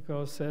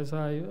 because as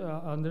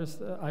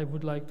I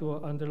would like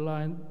to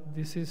underline,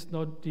 this is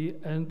not the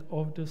end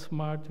of the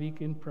Smart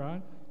Week in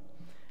Prague.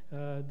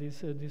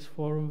 This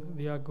forum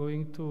we are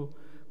going to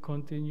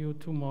continue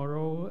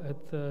tomorrow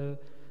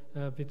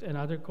with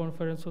another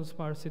conference on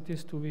smart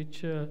cities, to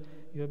which you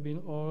have been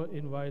all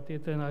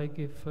invited, and I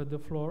give the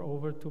floor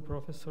over to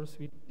Professor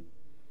Sweet.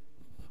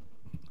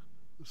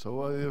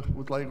 So I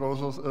would like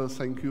also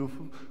thank you,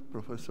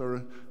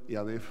 Professor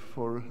Yaniv,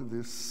 for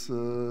this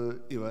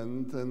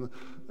event, and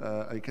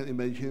I can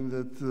imagine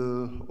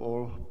that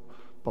all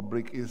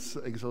public is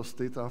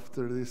exhausted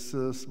after this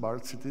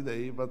Smart City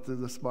Day, but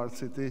the Smart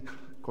City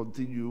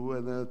continue,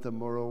 and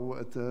tomorrow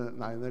at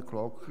 9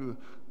 o'clock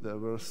they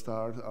will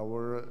start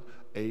our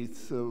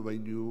 8th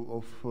venue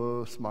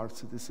of Smart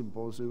City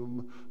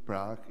Symposium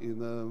Prague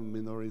in a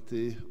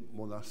minority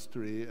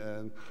monastery,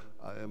 and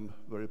I am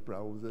very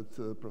proud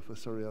that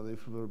Professor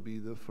Yaniv will be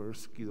the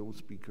first keynote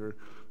speaker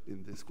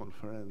in this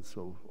conference.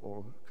 So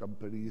all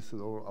companies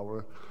and all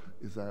our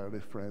Israeli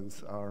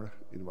friends are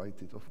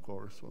invited, of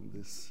course, on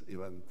this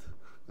event.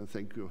 And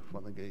thank you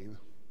once again.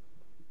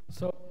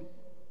 So,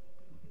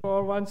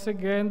 once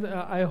again,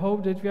 I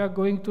hope that we are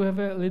going to have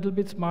a little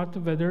bit smarter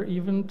weather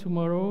even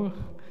tomorrow,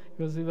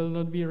 because it will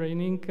not be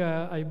raining,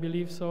 I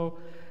believe so.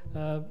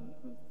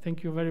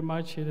 Thank you very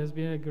much. It has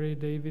been a great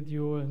day with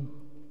you, and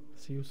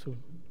see you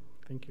soon.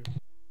 Thank you.